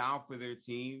up and down for their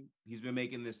team. He's been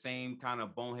making the same kind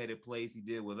of boneheaded plays he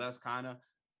did with us kind of.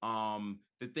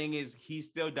 The thing is he's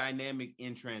still dynamic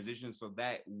in transition. So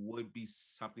that would be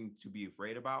something to be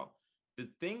afraid about. The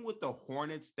thing with the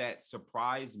Hornets that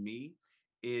surprised me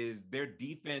is their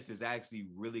defense is actually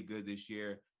really good this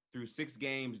year. Through 6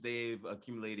 games, they've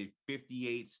accumulated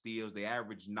 58 steals. They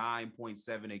average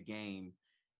 9.7 a game.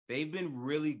 They've been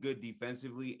really good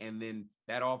defensively. And then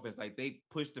that offense, like they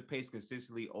push the pace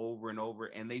consistently over and over,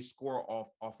 and they score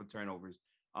off of turnovers.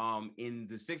 In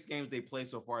the 6 games they played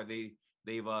so far, they've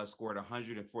scored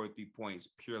 143 points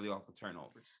purely off of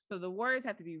turnovers. So the Warriors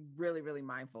have to be really, really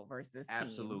mindful versus this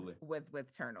Absolutely. team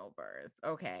with turnovers.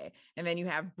 Okay. And then you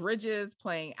have Bridges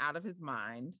playing out of his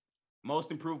mind.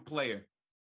 Most improved player.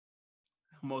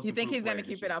 You think he's going to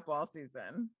keep it up all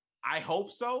season? I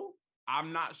hope so.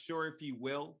 I'm not sure if he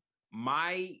will.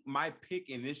 My pick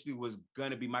initially was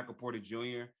going to be Michael Porter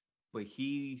Jr., but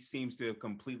he seems to have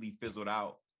completely fizzled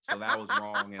out. So that was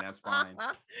wrong, and that's fine.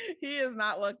 He has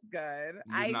not looked good.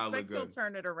 I expect he'll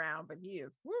turn it around, but he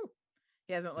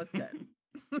hasn't looked good.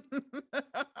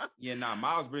 Yeah,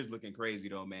 Miles Bridges looking crazy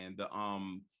though, man. The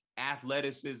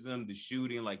athleticism, the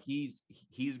shooting, like he's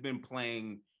been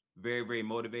playing very, very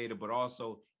motivated, but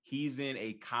also he's in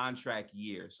a contract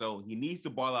year. So he needs to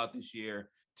ball out this year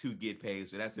to get paid.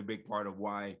 So that's a big part of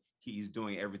why he's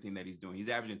doing everything that he's doing. He's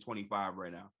averaging 25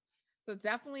 right now. So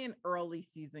definitely an early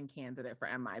season candidate for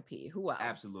MIP. Who else?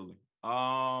 Absolutely.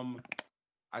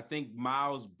 I think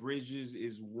Miles Bridges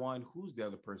is one. Who's the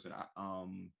other person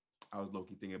I was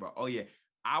low-key thinking about? Oh, yeah.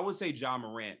 I would say Ja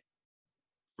Morant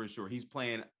for sure. He's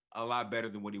playing a lot better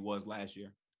than what he was last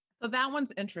year. So that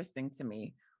one's interesting to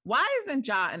me. Why isn't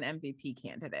Ja an MVP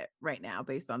candidate right now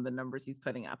based on the numbers he's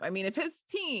putting up? I mean, if his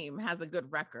team has a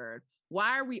good record,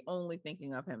 why are we only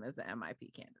thinking of him as an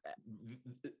MIP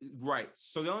candidate? Right.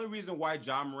 So the only reason why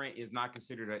Ja Morant is not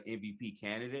considered an MVP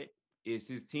candidate is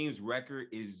his team's record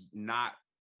is not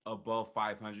above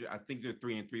 500. I think they're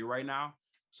 3-3 right now.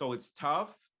 So it's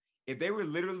tough. If they were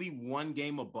literally one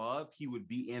game above, he would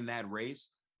be in that race.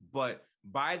 But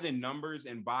by the numbers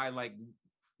and by like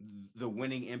the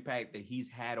winning impact that he's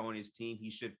had on his team,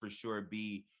 he should for sure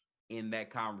be in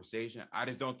that conversation. I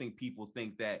just don't think people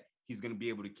think that he's going to be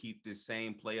able to keep this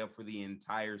same play up for the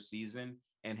entire season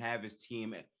and have his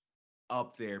team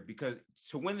up there, because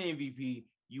to win the MVP,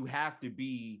 you have to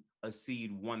be a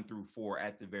seed 1 through 4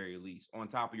 at the very least, on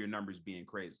top of your numbers being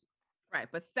crazy. Right.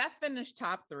 But Steph finished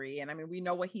top 3. And I mean, we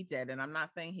know what he did. And I'm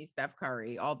not saying he's Steph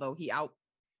Curry, although he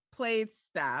outplayed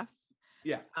Steph.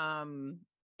 Yeah.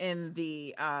 In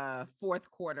the fourth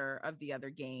quarter of the other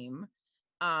game.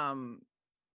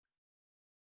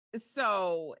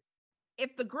 So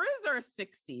if the Grizz are a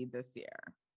 6 seed this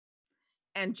year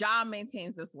and Ja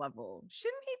maintains this level,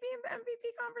 shouldn't he be in the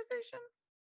MVP conversation?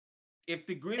 If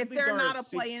the Grizzlies if they're are not a a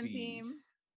play-in seed, team.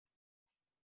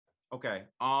 Okay.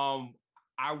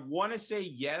 I want to say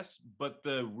yes, but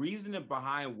the reason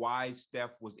behind why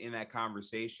Steph was in that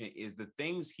conversation is the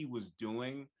things he was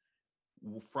doing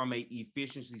from a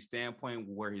efficiency standpoint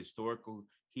were historical.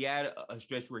 He had a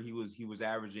stretch where he was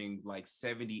averaging like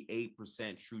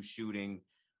 78% true shooting.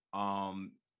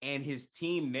 And his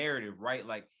team narrative, right?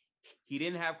 Like he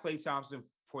didn't have Klay Thompson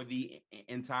for the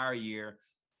entire year.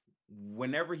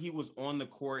 Whenever he was on the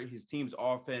court, his team's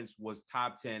offense was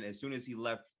top 10. As soon as he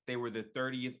left, they were the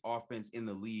 30th offense in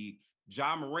the league.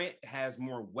 Ja Morant has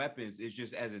more weapons. It's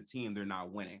just as a team, they're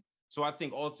not winning. So I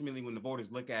think ultimately when the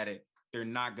voters look at it, they're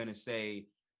not going to say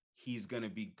he's going to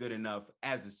be good enough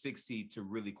as a 6 seed to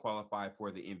really qualify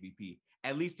for the MVP,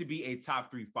 at least to be a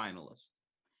top 3 finalist.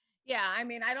 Yeah, I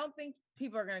mean, I don't think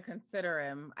people are going to consider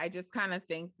him. I just kind of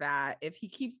think that if he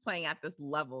keeps playing at this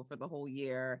level for the whole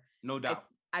year, no doubt.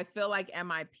 I feel like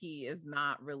MIP is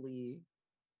not really,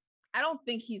 I don't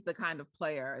think he's the kind of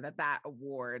player that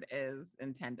award is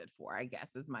intended for, I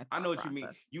guess, is my thought I know what process. you mean.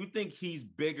 You think he's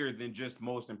bigger than just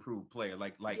most improved player.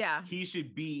 Like yeah. He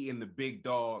should be in the big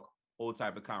dog old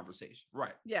type of conversation.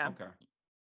 Right. Yeah. Okay.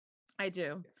 I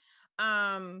do.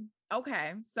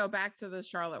 Okay. So back to the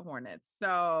Charlotte Hornets.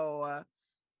 So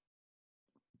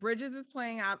Bridges is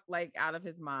playing out of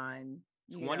his mind.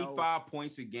 25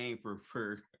 points a game for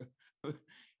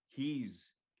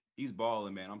he's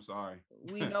balling, man. I'm sorry.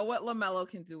 We know what LaMelo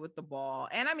can do with the ball.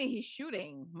 And I mean, he's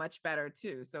shooting much better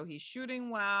too. So he's shooting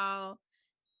well.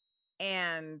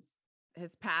 And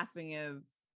his passing is,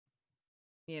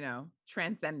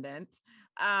 transcendent.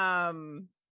 And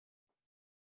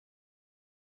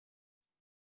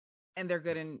they're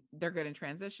good in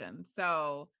transition.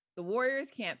 So the Warriors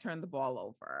can't turn the ball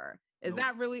over. Is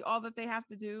that really all that they have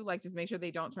to do? Like, just make sure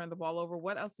they don't turn the ball over?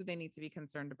 What else do they need to be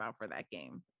concerned about for that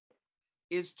game?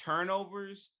 It's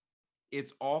turnovers,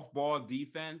 it's off-ball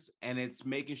defense, and it's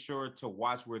making sure to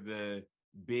watch where the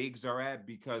bigs are at,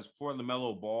 because for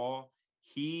LaMelo Ball,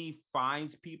 he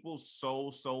finds people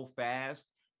so fast.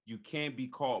 You can't be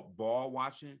caught ball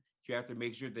watching. You have to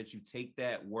make sure that you take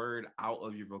that word out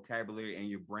of your vocabulary and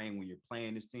your brain when you're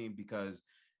playing this team, because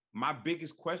my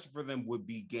biggest question for them would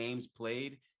be games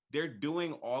played. They're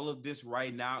doing all of this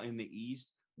right now in the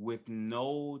East with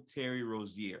no Terry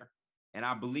Rozier. And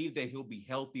I believe that he'll be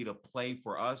healthy to play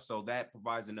for us. So that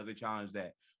provides another challenge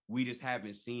that we just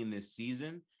haven't seen this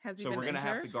season. So we're going to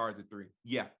have to guard the 3.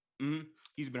 Yeah. Mm-hmm.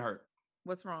 He's been hurt.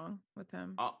 What's wrong with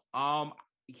him?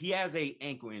 He has an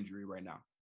ankle injury right now.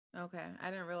 Okay.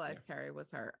 I didn't realize Terry was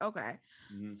hurt. Okay.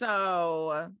 Mm-hmm.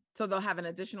 So they'll have an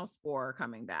additional scorer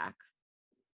coming back.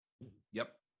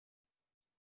 Yep.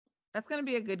 That's going to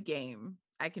be a good game.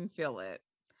 I can feel it.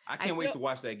 I can't wait to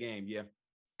watch that game. Yeah.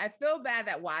 I feel bad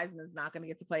that Wiseman's not going to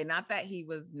get to play. Not that he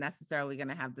was necessarily going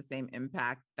to have the same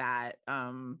impact that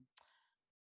LaMelo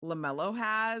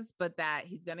has, but that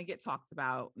he's going to get talked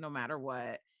about no matter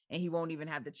what. And he won't even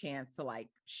have the chance to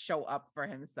show up for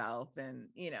himself and,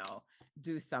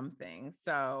 do something.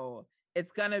 So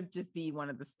it's going to just be one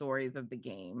of the stories of the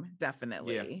game.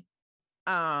 Definitely.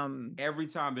 Yeah. Every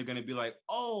time they're going to be like,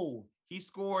 oh, he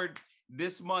scored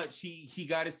this much, he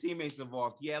got his teammates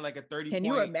involved. He had like a 30. Can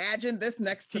you imagine this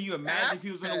next? Can you imagine if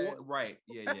he was in a right?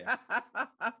 Yeah.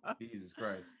 Jesus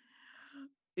Christ.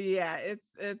 Yeah,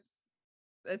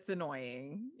 it's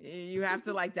annoying. You have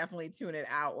to definitely tune it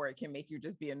out, or it can make you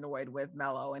just be annoyed with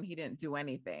Melo, and he didn't do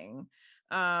anything.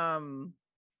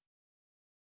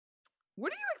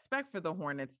 What do you expect for the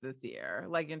Hornets this year,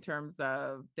 like in terms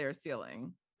of their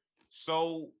ceiling?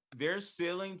 So their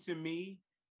ceiling to me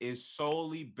is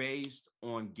solely based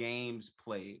on games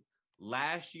played.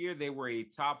 Last year, they were a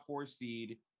top 4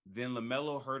 seed. Then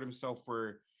LaMelo hurt himself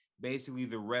for basically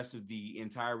the rest of the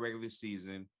entire regular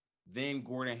season. Then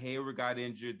Gordon Hayward got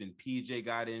injured. Then PJ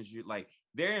got injured. Like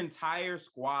their entire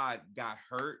squad got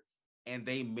hurt, and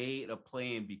they made a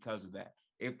play-in because of that.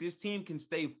 If this team can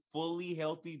stay fully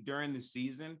healthy during the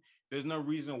season, there's no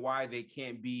reason why they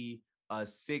can't be a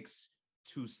 6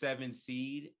 to 7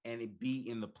 seed and it be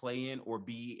in the play-in or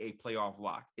be a playoff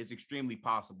lock. It's extremely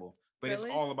possible, but Really?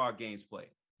 it's all about games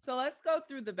played. So let's go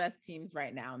through the best teams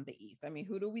right now in the East. I mean,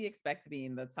 who do we expect to be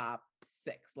in the top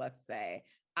 6, let's say?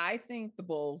 I think the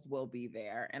Bulls will be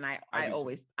there. And I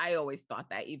always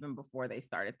thought that even before they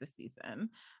started the season.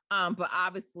 But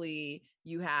obviously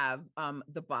you have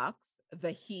the Bucks,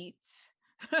 the Heat,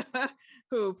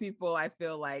 who people I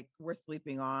feel like we're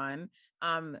sleeping on.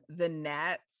 The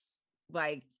Nets,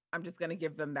 like I'm just gonna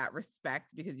give them that respect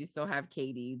because you still have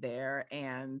Katie there,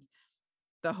 and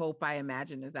the hope I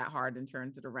imagine is that Harden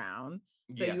turns it around.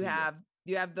 So Yeah,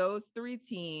 you have those 3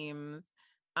 teams,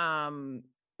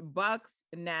 Bucks,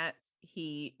 Nets,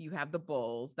 Heat. You have the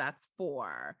Bulls. That's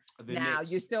 4. Now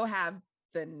Knicks. you still have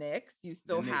the Knicks. You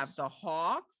still have Knicks. the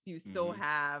Hawks. You still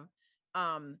have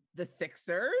the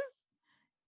Sixers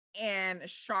and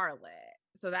Charlotte.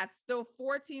 So that's still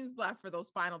 4 teams left for those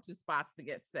final 2 spots to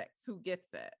get 6. Who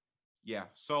gets it? Yeah.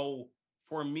 So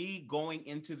for me going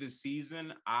into the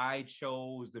season, I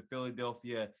chose the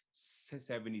Philadelphia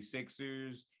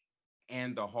 76ers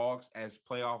and the Hawks as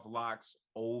playoff locks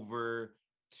over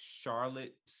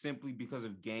Charlotte simply because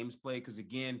of games played. Because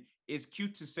again, it's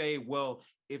cute to say, well,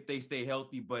 if they stay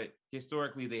healthy, but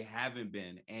historically they haven't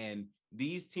been. And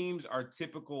these teams are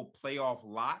typical playoff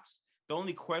locks. The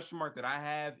only question mark that I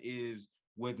have is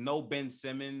with no Ben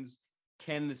Simmons,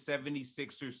 can the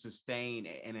 76ers sustain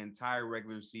an entire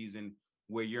regular season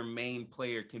where your main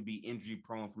player can be injury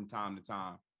prone from time to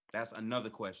time? That's another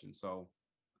question. So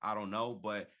I don't know,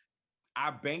 but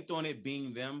I banked on it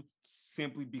being them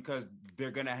simply because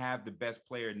they're going to have the best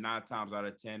player 9 times out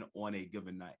of 10 on a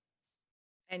given night.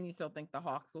 And you still think the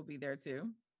Hawks will be there too?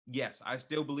 Yes, I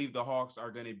still believe the Hawks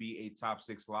are going to be a top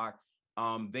 6 lock.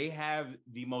 They have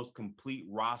the most complete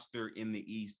roster in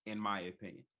the East, in my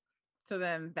opinion. So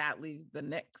then that leaves the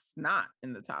Knicks not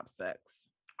in the top 6.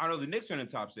 I know the Knicks are in the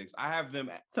top 6. I have them.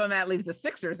 So that leaves the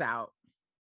Sixers out.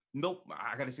 Nope,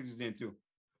 I got the Sixers in too.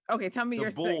 Okay, tell me the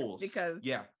your Bulls. 6 because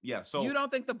yeah. So you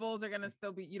don't think the Bulls are going to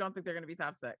still be? You don't think they're going to be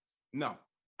top 6? No,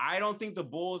 I don't think the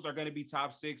Bulls are going to be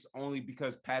top 6 only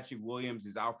because Patrick Williams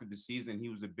is out for the season. He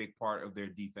was a big part of their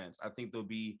defense. I think they'll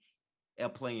be a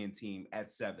playing team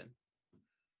at 7.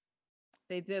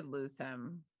 They did lose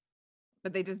him,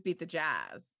 but they just beat the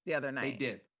Jazz the other night. They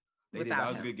did. That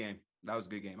was a good game. That was a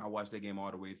good game. I watched that game all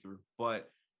the way through.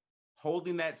 But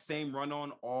holding that same run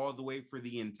on all the way for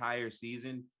the entire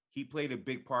season, he played a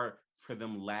big part for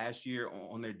them last year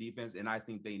on their defense, and I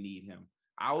think they need him.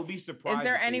 I would be surprised. Is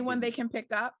there anyone they can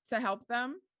pick up to help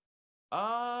them?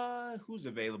 Who's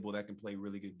available that can play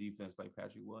really good defense like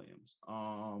Patrick Williams?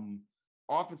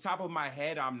 Off the top of my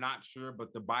head, I'm not sure,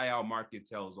 but the buyout market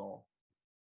tells all.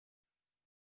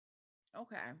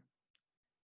 Okay.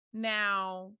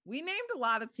 Now, we named a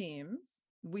lot of teams.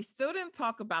 We still didn't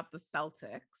talk about the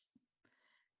Celtics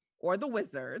or the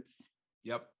Wizards.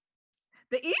 Yep.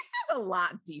 The East is a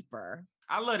lot deeper.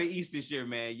 I love the East this year,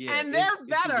 man. Yeah. And they're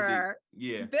better.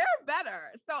 Yeah. They're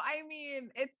better. So, I mean,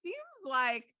 it seems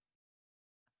like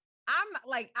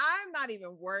I'm not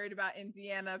even worried about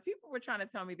Indiana. People were trying to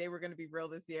tell me they were going to be real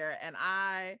this year, and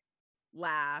I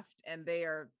laughed, and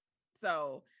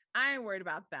so I ain't worried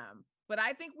about them. But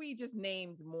I think we just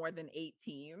named more than 8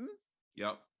 teams.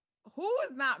 Yep. Who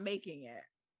is not making it?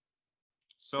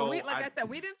 So I said,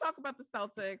 we didn't talk about the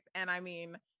Celtics. And I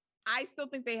mean, I still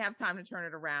think they have time to turn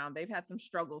it around. They've had some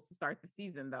struggles to start the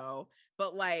season though.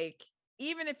 But like,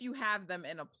 even if you have them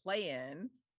in a play-in,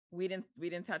 we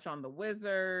didn't touch on the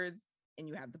Wizards, and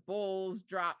you have the Bulls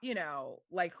drop,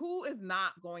 like who is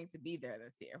not going to be there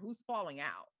this year? Who's falling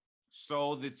out?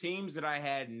 So the teams that I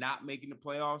had not making the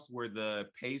playoffs were the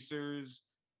Pacers,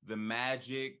 the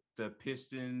Magic, the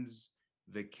Pistons,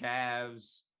 the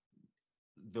Cavs,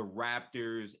 the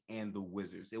Raptors, and the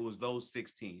Wizards. It was those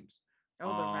 6 teams.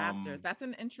 Oh, the Raptors. That's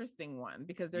an interesting one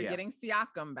because they're getting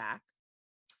Siakam back.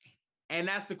 And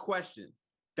that's the question.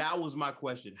 That was my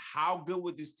question. How good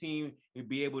would this team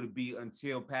be able to be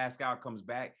until Pascal comes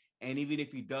back? And even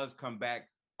if he does come back,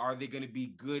 are they going to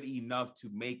be good enough to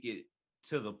make it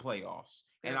to the playoffs?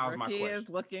 And Their that was my rookie question. is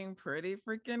looking pretty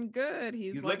freaking good.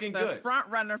 He's like looking the good. front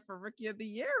runner for rookie of the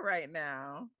year right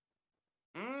now.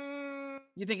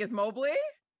 You think it's Mobley?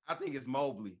 I think it's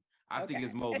Mobley. I think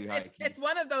it's Okay. Mobley. It's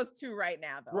one of those two right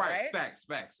now, though, right? Facts.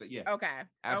 Yeah. Okay.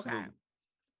 Absolutely. Okay.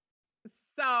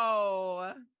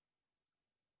 So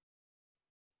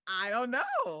I don't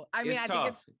know. I mean, It's I tough.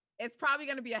 think it's probably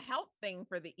going to be a health thing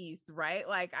for the East, right?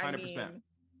 Like, I 100%. mean,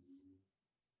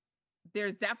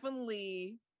 there's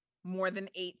definitely more than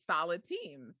 8 solid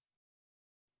teams.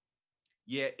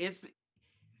 Yeah,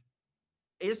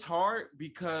 it's hard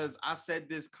because I said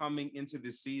this coming into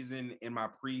the season in my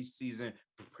preseason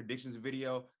predictions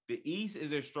video. The East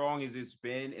is as strong as it's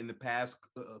been in the past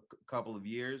couple of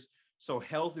years. So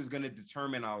health is going to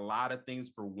determine a lot of things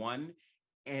for one,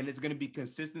 and it's going to be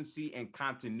consistency and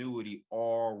continuity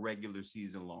all regular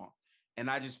season long. And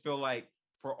I just feel like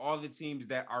for all the teams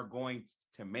that are going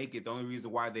to make it, the only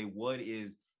reason why they would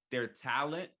is their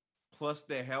talent plus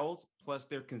their health plus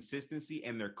their consistency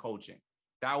and their coaching.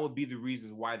 That would be the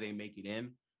reasons why they make it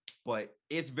in. But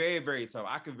it's very, very tough.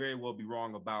 I could very well be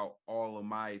wrong about all of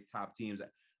my top teams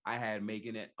I had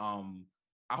making it. I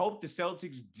hope the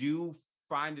Celtics do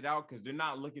find it out because they're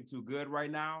not looking too good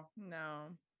right now.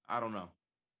 No. I don't know.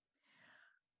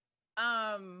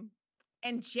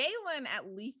 And Jalen, at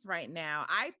least right now,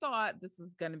 I thought this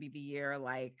was going to be the year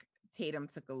like Tatum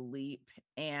took a leap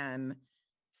and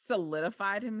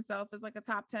solidified himself as like a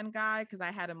top 10 guy because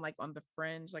I had him like on the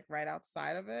fringe, like right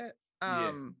outside of it.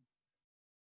 Yeah.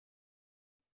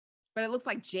 But it looks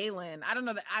like Jalen, I don't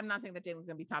know that I'm not saying that Jalen's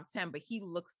gonna be top 10, but he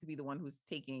looks to be the one who's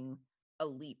taking a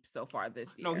leap so far this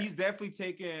year. No, he's definitely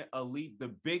taking a leap. The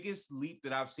biggest leap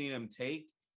that I've seen him take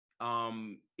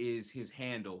is his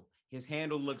handle. His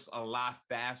handle looks a lot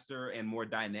faster and more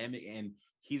dynamic, and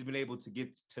he's been able to get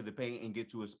to the paint and get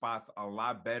to his spots a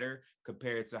lot better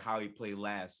compared to how he played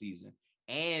last season.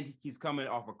 And he's coming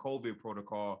off a COVID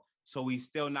protocol, so he's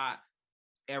still not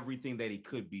everything that he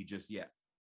could be just yet.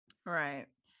 Right.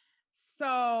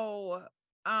 So,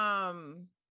 I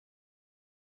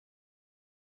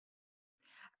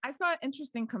saw an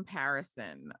interesting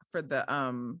comparison for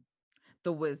the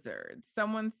Wizards.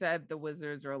 Someone said the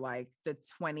Wizards are like the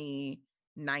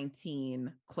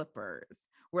 2019 Clippers,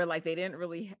 where like they didn't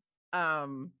really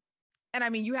and I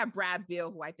mean you have Brad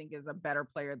Beal, who I think is a better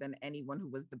player than anyone who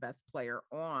was the best player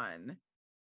on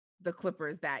the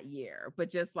Clippers that year,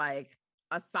 but just like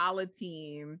a solid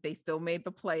team. They still made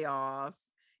the playoffs,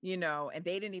 you know, and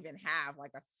they didn't even have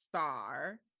like a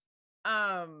star.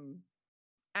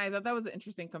 I thought that was an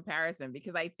interesting comparison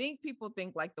because I think people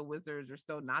think like the Wizards are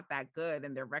still not that good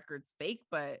and their record's fake,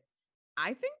 but I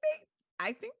think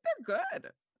they're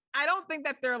good. I don't think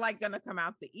that they're like going to come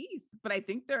out the East, but I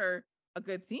think they're a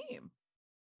good team.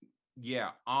 Yeah.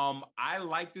 I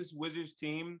like this Wizards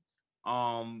team.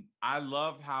 I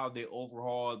love how they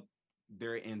overhauled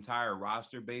their entire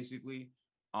roster, basically.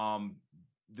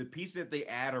 The pieces that they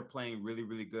add are playing really,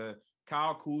 really good.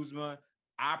 Kyle Kuzma,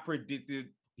 I predicted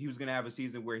he was going to have a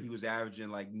season where he was averaging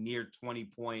like near 20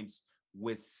 points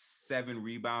with 7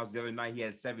 rebounds. The other night, he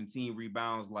had 17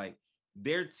 rebounds. Like,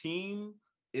 their team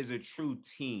is a true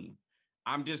team.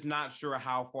 I'm just not sure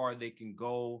how far they can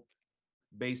go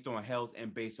based on health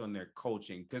and based on their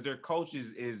coaching, because their coach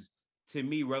is, to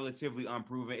me, relatively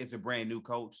unproven. It's a brand new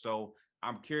coach. So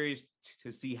I'm curious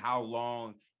to see how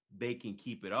long they can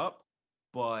keep it up,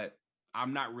 but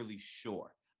I'm not really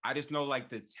sure. I just know like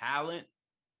the talent,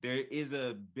 there is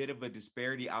a bit of a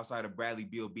disparity outside of Bradley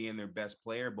Beal being their best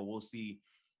player, but we'll see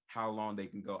how long they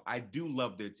can go. I do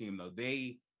love their team though.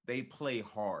 They play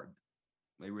hard.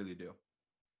 They really do.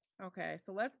 Okay,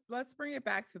 so let's bring it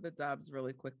back to the Dubs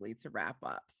really quickly to wrap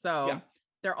up. So Yeah.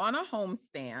 They're on a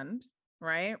homestand,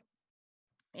 right?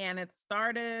 And it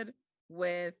started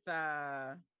with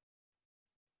was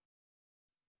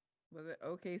it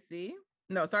OKC?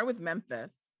 No, it started with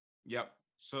Memphis. Yep.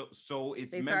 So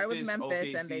it's They Memphis, started with Memphis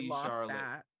OKC, and they lost Charlotte.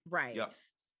 that. Right. Yep.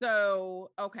 So,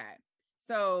 okay.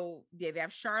 So, yeah, they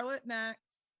have Charlotte next.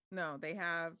 No, they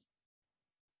have.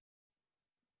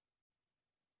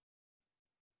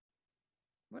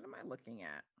 What am I looking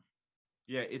at?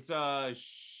 Yeah, it's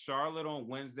Charlotte on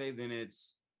Wednesday, then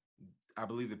it's I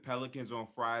believe the Pelicans on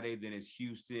Friday, then it's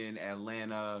Houston,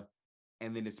 Atlanta,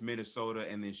 and then it's Minnesota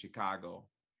and then Chicago.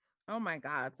 Oh my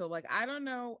God. So like, I don't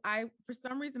know. For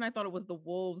some reason, I thought it was the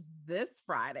Wolves this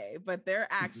Friday, but they're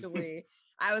actually,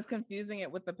 I was confusing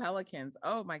it with the Pelicans.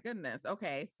 Oh my goodness.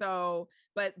 Okay. So,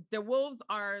 but the Wolves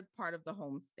are part of the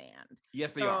homestand.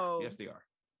 Yes, they are. Yes, they are.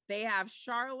 They have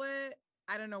Charlotte.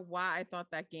 I don't know why I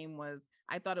thought that game was,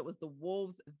 I thought it was the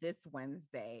Wolves this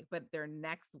Wednesday, but they're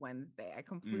next Wednesday. I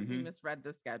completely misread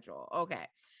the schedule. Okay.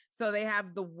 So they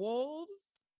have the Wolves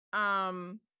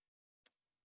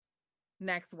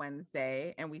next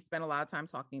Wednesday, and we spent a lot of time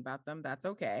talking about them. That's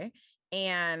okay.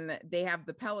 And they have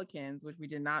the Pelicans, which we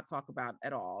did not talk about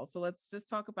at all. So let's just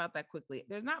talk about that quickly.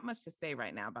 There's not much to say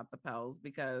right now about the Pels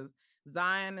because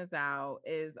Zion is out.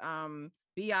 Is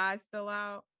BI still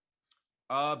out?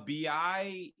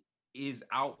 BI is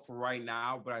out for right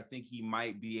now, but I think he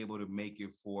might be able to make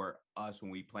it for us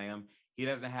when we play him. He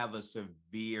doesn't have a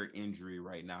severe injury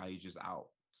right now. He's just out.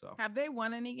 So have they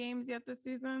won any games yet this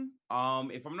season?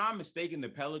 If I'm not mistaken, the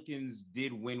Pelicans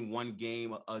did win one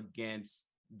game against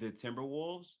the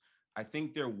Timberwolves. I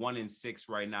think they're 1-6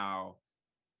 right now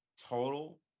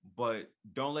total, but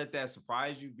don't let that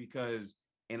surprise you because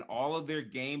in all of their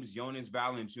games, Jonas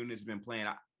Valanciunas has been playing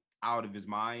out of his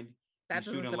mind. That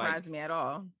doesn't surprise me at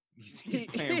all. He's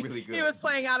playing really good. He was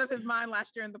playing out of his mind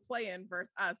last year in the play-in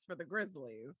versus us for the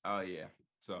Grizzlies. Oh yeah.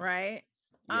 So right.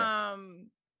 Yeah.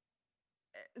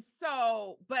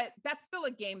 So, but that's still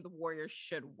a game the Warriors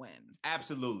should win.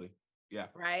 Absolutely. Yeah.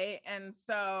 Right. And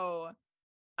so,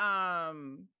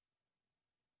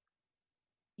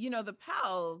 you know, the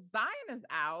Pels, Zion is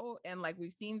out, and like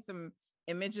we've seen some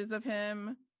images of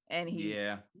him, and he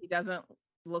doesn't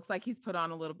looks like he's put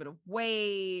on a little bit of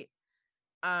weight.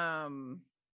 I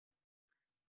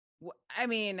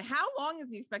mean, how long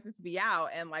is he expected to be out?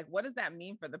 And like, what does that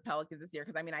mean for the Pelicans this year?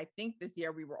 Because I mean, I think this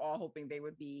year we were all hoping they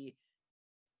would be,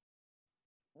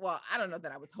 well, I don't know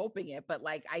that I was hoping it, but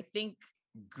like, I think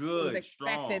good, it was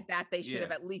expected strong. that they should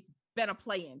have at least been a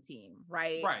play-in team,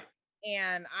 right? Right.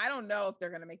 And I don't know if they're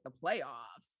going to make the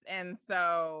playoffs. And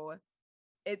so,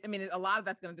 a lot of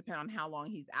that's going to depend on how long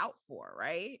he's out for,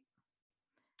 right?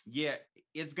 Yeah,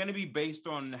 it's going to be based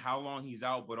on how long he's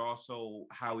out, but also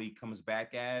how he comes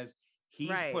back as.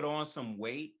 He's put on some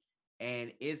weight,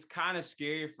 and it's kind of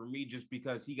scary for me just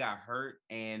because he got hurt,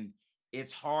 and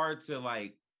it's hard to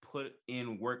like put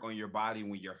in work on your body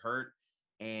when you're hurt.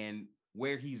 And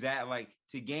where he's at, like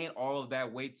to gain all of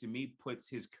that weight to me puts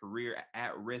his career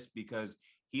at risk because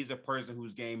he's a person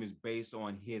whose game is based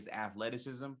on his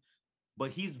athleticism,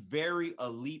 but he's very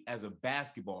elite as a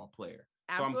basketball player.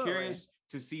 Absolutely. So I'm curious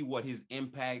to see what his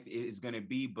impact is going to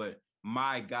be, but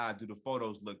my God, do the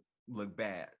photos look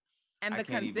bad. And the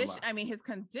condition, his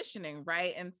conditioning,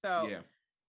 right? And so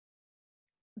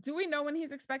do we know when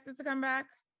he's expected to come back?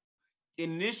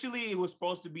 Initially, it was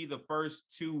supposed to be the first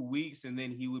 2 weeks, and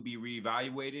then he would be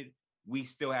reevaluated. We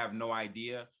still have no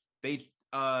idea. They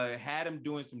had him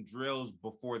doing some drills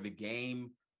before the game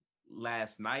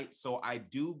last night, so I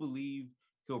do believe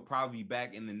he'll probably be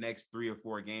back in the next 3 or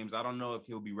 4 games. I don't know if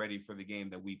he'll be ready for the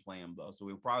game that we play him, though, so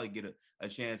we'll probably get a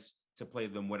chance to play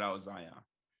them without Zion.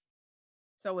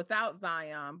 So without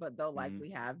Zion, but they'll likely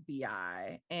have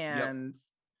BI. And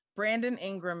Brandon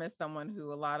Ingram is someone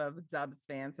who a lot of Dubs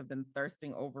fans have been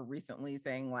thirsting over recently,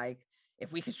 saying like,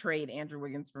 if we could trade Andrew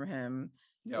Wiggins for him,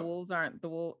 the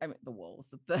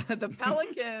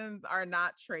Pelicans are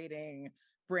not trading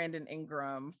Brandon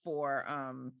Ingram for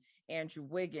Andrew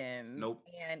Wiggins. Nope.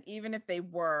 And even if they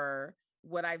were,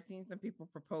 what I've seen some people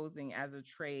proposing as a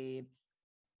trade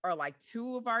are like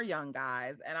 2 of our young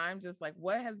guys. And I'm just like,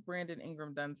 what has Brandon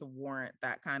Ingram done to warrant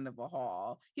that kind of a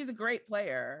haul? He's a great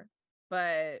player,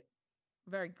 but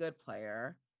very good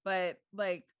player. But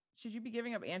like, should you be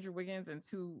giving up Andrew Wiggins and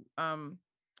 2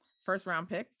 first round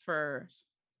picks for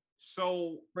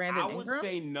Brandon Ingram? I would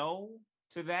say no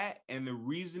to that. And the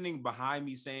reasoning behind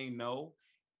me saying no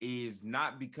is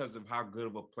not because of how good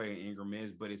of a player Ingram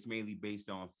is, but it's mainly based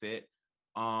on fit.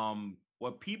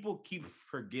 What people keep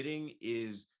forgetting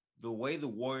is the way the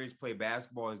Warriors play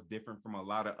basketball is different from a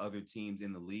lot of other teams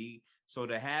in the league. So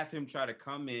to have him try to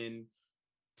come in,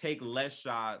 take less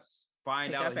shots,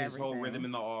 find out his whole rhythm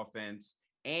in the offense,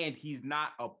 and he's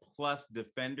not a plus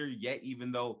defender yet,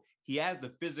 even though he has the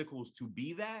physicals to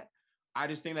be that. I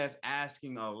just think that's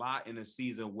asking a lot in a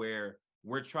season where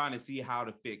we're trying to see how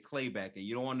to fit Clay back in.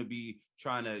 You don't want to be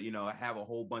trying to, have a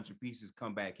whole bunch of pieces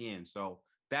come back in. So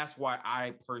that's why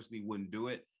I personally wouldn't do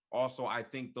it. Also, I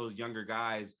think those younger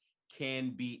guys can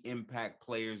be impact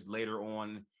players later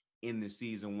on in the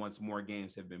season once more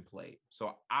games have been played.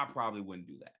 So I probably wouldn't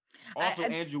do that. Also,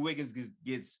 Andrew Wiggins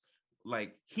gets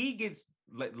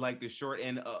the short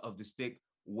end of the stick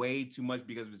way too much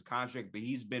because of his contract, but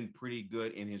he's been pretty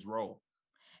good in his role.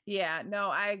 Yeah, no,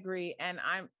 I agree. And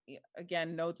I'm,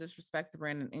 again, no disrespect to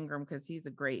Brandon Ingram because he's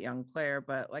a great young player.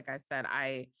 But like I said,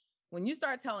 when you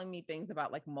start telling me things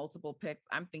about like multiple picks,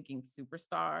 I'm thinking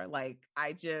superstar. Like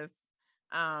I just,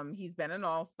 he's been an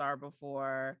all-star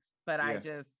before. But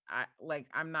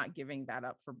I'm not giving that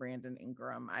up for Brandon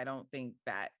Ingram. I don't think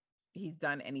that he's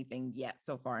done anything yet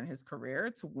so far in his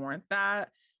career to warrant that.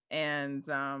 And,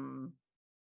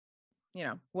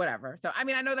 whatever. So, I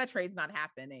mean, I know that trade's not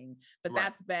happening, but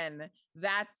Right.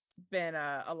 that's been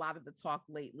a lot of the talk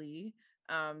lately.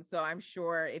 So I'm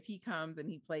sure if he comes and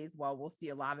he plays well, we'll see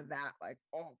a lot of that. Like,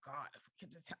 oh God, if we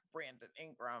could just have Brandon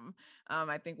Ingram.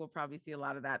 I think we'll probably see a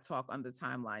lot of that talk on the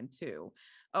timeline too.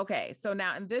 Okay, so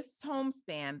now in this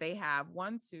homestand, they have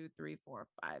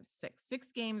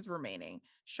 6 games remaining.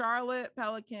 Charlotte,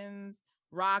 Pelicans,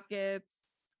 Rockets,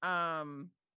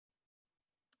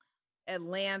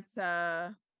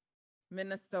 Atlanta,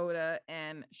 Minnesota,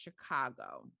 and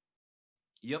Chicago.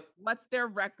 Yep. What's their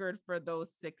record for those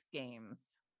 6 games?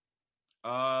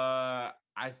 I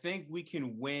think we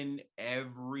can win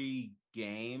every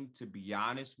game, to be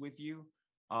honest with you.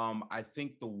 I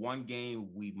think the one game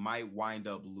we might wind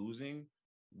up losing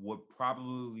would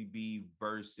probably be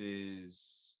versus,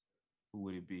 who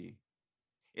would it be?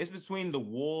 It's between the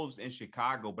Wolves and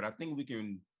Chicago, but I think we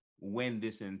can win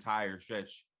this entire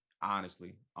stretch,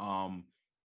 honestly. I'm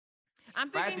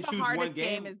thinking the hardest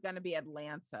game is going to be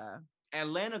Atlanta.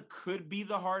 Atlanta could be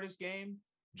the hardest game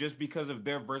just because of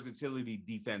their versatility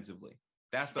defensively.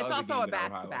 That's the it's other also game a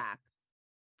back-to-back.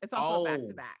 It's also a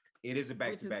back-to-back. It is a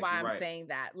back-to-back. Which is why I'm saying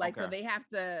that. Like, okay. So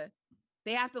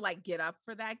they have to like get up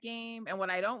for that game. And what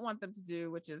I don't want them to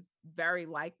do, which is very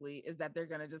likely, is that they're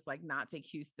going to just like not take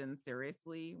Houston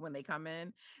seriously when they come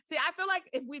in. See, I feel like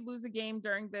if we lose a game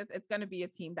during this, it's going to be a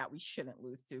team that we shouldn't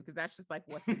lose to, because that's just like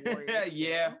what the Warriors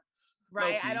yeah. do.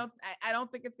 Right. I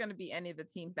don't think it's going to be any of the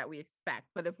teams that we expect.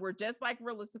 But if we're just like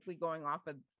realistically going off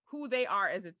of who they are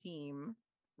as a team,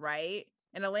 right?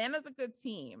 And Atlanta's a good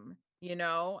team,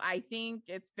 I think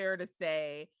it's fair to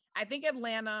say, I think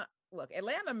Atlanta,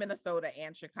 Minnesota,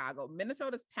 and Chicago.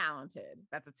 Minnesota's talented.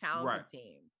 That's a talented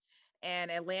team.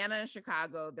 And Atlanta and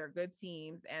Chicago, they're good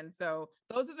teams. And so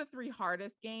those are the 3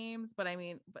 hardest games. But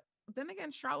then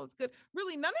again, Charlotte's good.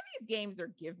 Really, none of these games are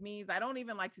give-me's. I don't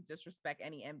even like to disrespect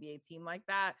any NBA team like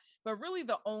that. But really,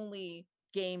 the only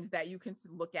games that you can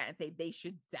look at and say they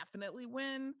should definitely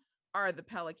win are the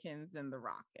Pelicans and the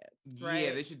Rockets, right?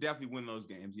 Yeah, they should definitely win those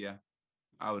games. Yeah,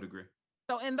 I would agree.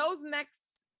 So in those next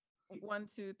 6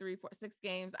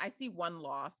 games, I see 1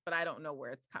 loss, but I don't know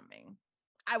where it's coming.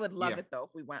 I would love it, though, if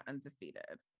we went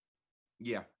undefeated.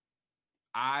 Yeah.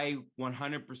 I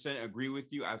 100% agree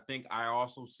with you. I think I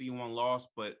also see 1 loss,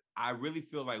 but I really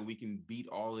feel like we can beat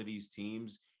all of these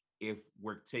teams if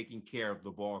we're taking care of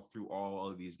the ball through all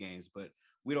of these games. But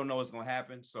we don't know what's going to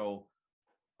happen, so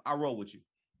I'll roll with you.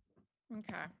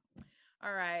 Okay.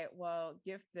 All right. Well,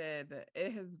 Gifted,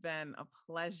 it has been a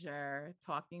pleasure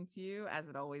talking to you, as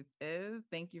it always is.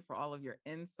 Thank you for all of your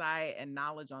insight and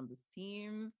knowledge on these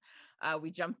teams.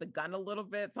 We jumped the gun a little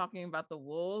bit talking about the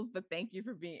Wolves, but thank you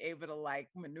for being able to like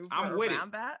maneuver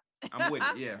around that. I'm with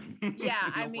it. Yeah.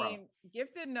 Yeah. No, I mean, problem.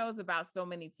 Gifted knows about so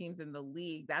many teams in the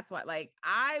league. That's why, like,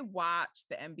 I watch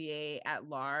the NBA at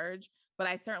large, but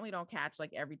I certainly don't catch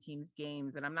like every team's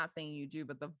games. And I'm not saying you do,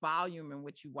 but the volume in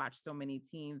which you watch so many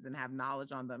teams and have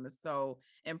knowledge on them is so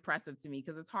impressive to me,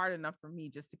 because it's hard enough for me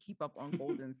just to keep up on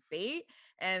Golden State.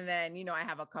 And then, I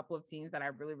have a couple of teams that I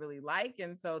really, really like.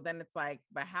 And so then it's like,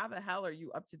 but how the hell are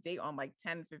you up to date on like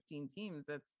 10, 15 teams?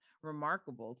 That's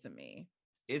remarkable to me.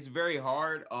 It's very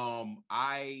hard.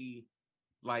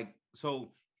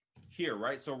 So here,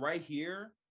 right? So right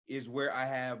here is where I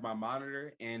have my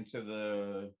monitor, and to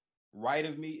the right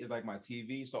of me is like my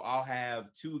TV. So I'll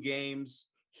have 2 games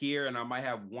here, and I might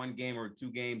have 1 game or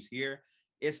 2 games here.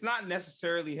 It's not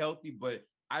necessarily healthy, but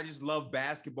I just love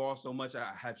basketball so much.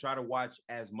 I try to watch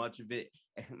as much of it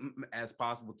as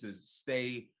possible to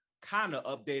stay kind of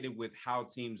updated with how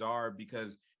teams are,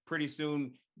 because pretty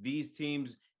soon these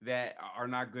teams that are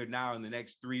not good now in the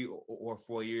next 3 or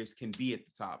 4 years can be at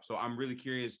the top. So I'm really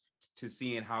curious to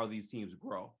seeing how these teams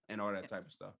grow and all that type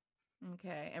of stuff.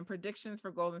 Okay. And predictions for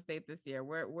Golden State this year,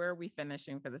 where are we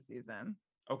finishing for the season?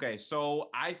 Okay. So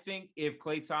I think if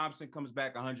Klay Thompson comes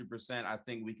back 100%, I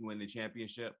think we can win the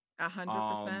championship.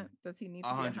 100%? Does he need to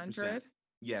be 100?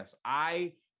 Yes.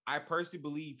 I personally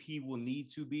believe he will need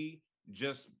to be,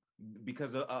 just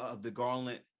because of the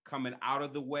gauntlet coming out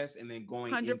of the West and then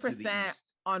going 100% into the East.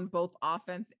 On both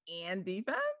offense and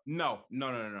defense? No.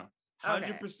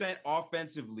 100%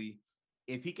 offensively.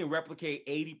 If he can replicate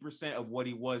 80% of what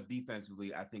he was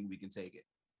defensively, I think we can take it.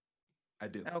 I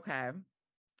do. Okay.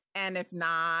 And if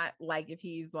not, like if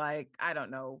he's like, I don't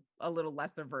know, a little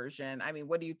lesser version, I mean,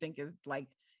 what do you think is like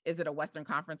is it a Western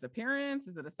Conference appearance?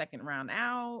 Is it a second round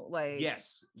out? Like,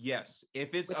 yes.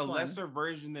 If it's a which lesser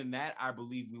version than that, I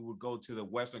believe we would go to the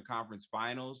Western Conference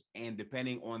Finals. And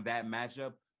depending on that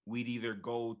matchup, we'd either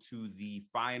go to the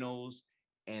finals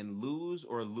and lose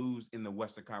or lose in the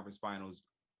Western Conference Finals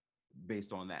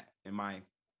based on that, in my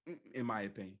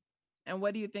opinion. And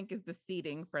what do you think is the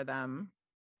seeding for them?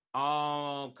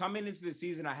 Coming into the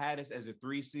season, I had us as a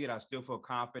 3 seed. I still feel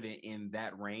confident in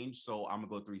that range, so I'm gonna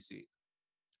go 3 seed.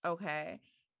 Okay.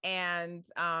 And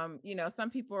you know, some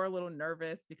people are a little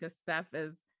nervous because Steph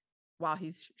is, while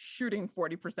he's shooting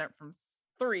 40% from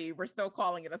three, we're still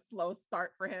calling it a slow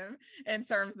start for him in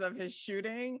terms of his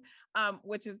shooting,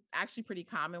 which is actually pretty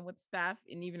common with Steph.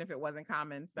 And even if it wasn't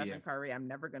common, Stephen Curry, I'm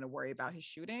never going to worry about his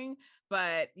shooting.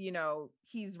 But, you know,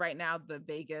 he's right now the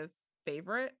Vegas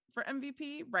favorite for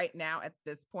MVP right now at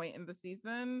this point in the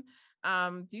season.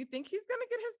 Do you think he's going to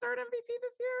get his third MVP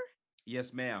this year?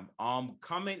 Yes, ma'am.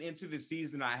 Coming into the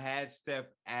season, I had Steph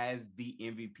as the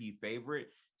MVP favorite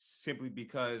simply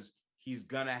because he's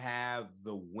gonna have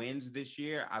the wins this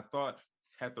year. I thought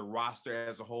that the roster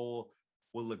as a whole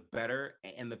will look better,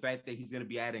 and the fact that he's gonna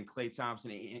be adding Klay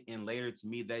Thompson in later, to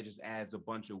me, that just adds a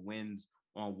bunch of wins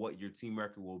on what your team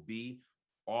record will be.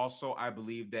 Also, I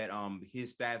believe that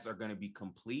his stats are gonna be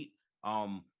complete.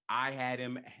 I had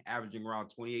him averaging around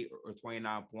 28 or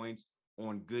 29 points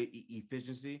on good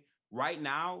efficiency. Right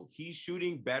now, he's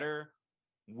shooting better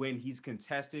when he's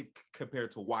contested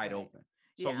compared to wide open.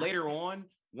 So later on,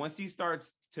 once he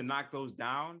starts to knock those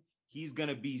down, he's going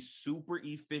to be super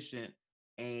efficient.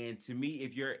 And to me,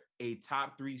 if you're a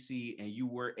top 3 seed and you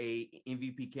were a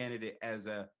MVP candidate as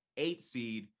a 8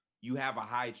 seed, you have a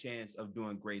high chance of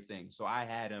doing great things. So I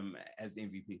had him as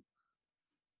MVP.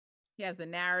 He has the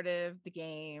narrative, the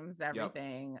games,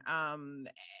 everything. And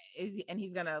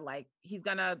he's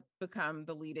gonna become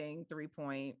the leading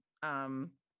 3-point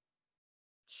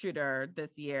shooter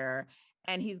this year,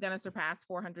 and he's gonna surpass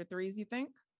 400 threes, you think?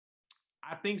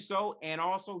 I think so. And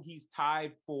also he's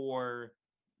tied for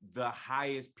the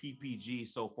highest PPG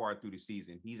so far through the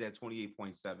season. He's at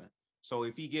 28.7. So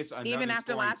if he gets another, even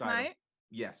after last title, night,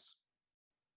 yes.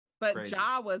 But crazy.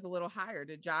 Ja was a little higher.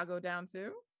 Did Ja go down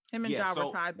too? Him and Ja were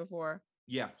tied before.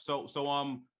 Yeah. So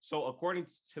according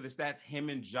to the stats, him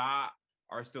and Ja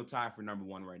are still tied for number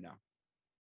 1 right now.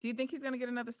 Do you think he's going to get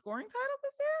another scoring title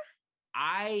this year?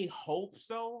 I hope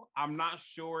so. I'm not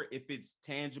sure if it's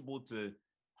tangible to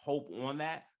hope on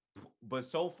that, but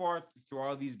so far through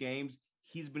all these games,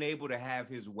 he's been able to have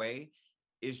his way.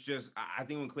 It's just, I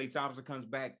think when Klay Thompson comes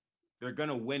back, they're going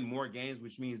to win more games,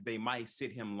 which means they might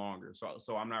sit him longer.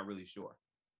 So I'm not really sure.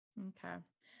 Okay.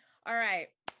 All right.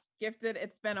 Gifted,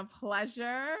 it's been a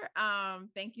pleasure.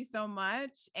 Thank you so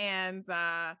much. And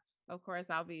of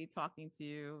course, I'll be talking to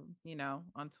you, you know,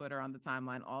 on Twitter, on the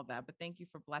timeline, all that. But thank you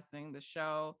for blessing the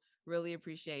show. Really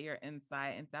appreciate your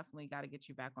insight, and definitely got to get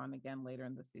you back on again later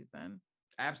in the season.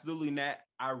 Absolutely, Nat.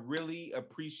 I really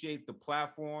appreciate the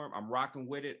platform. I'm rocking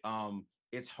with it.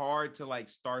 It's hard to like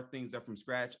start things up from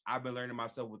scratch. I've been learning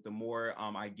myself with the more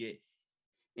I get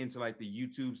into like the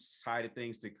YouTube side of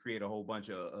things to create a whole bunch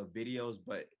of videos,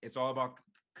 but it's all about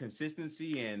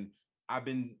consistency, and I've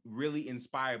been really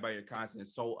inspired by your content.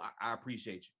 So I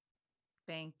appreciate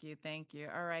you. Thank you.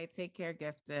 All right. Take care,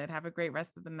 Gifted. Have a great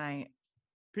rest of the night.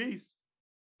 Peace.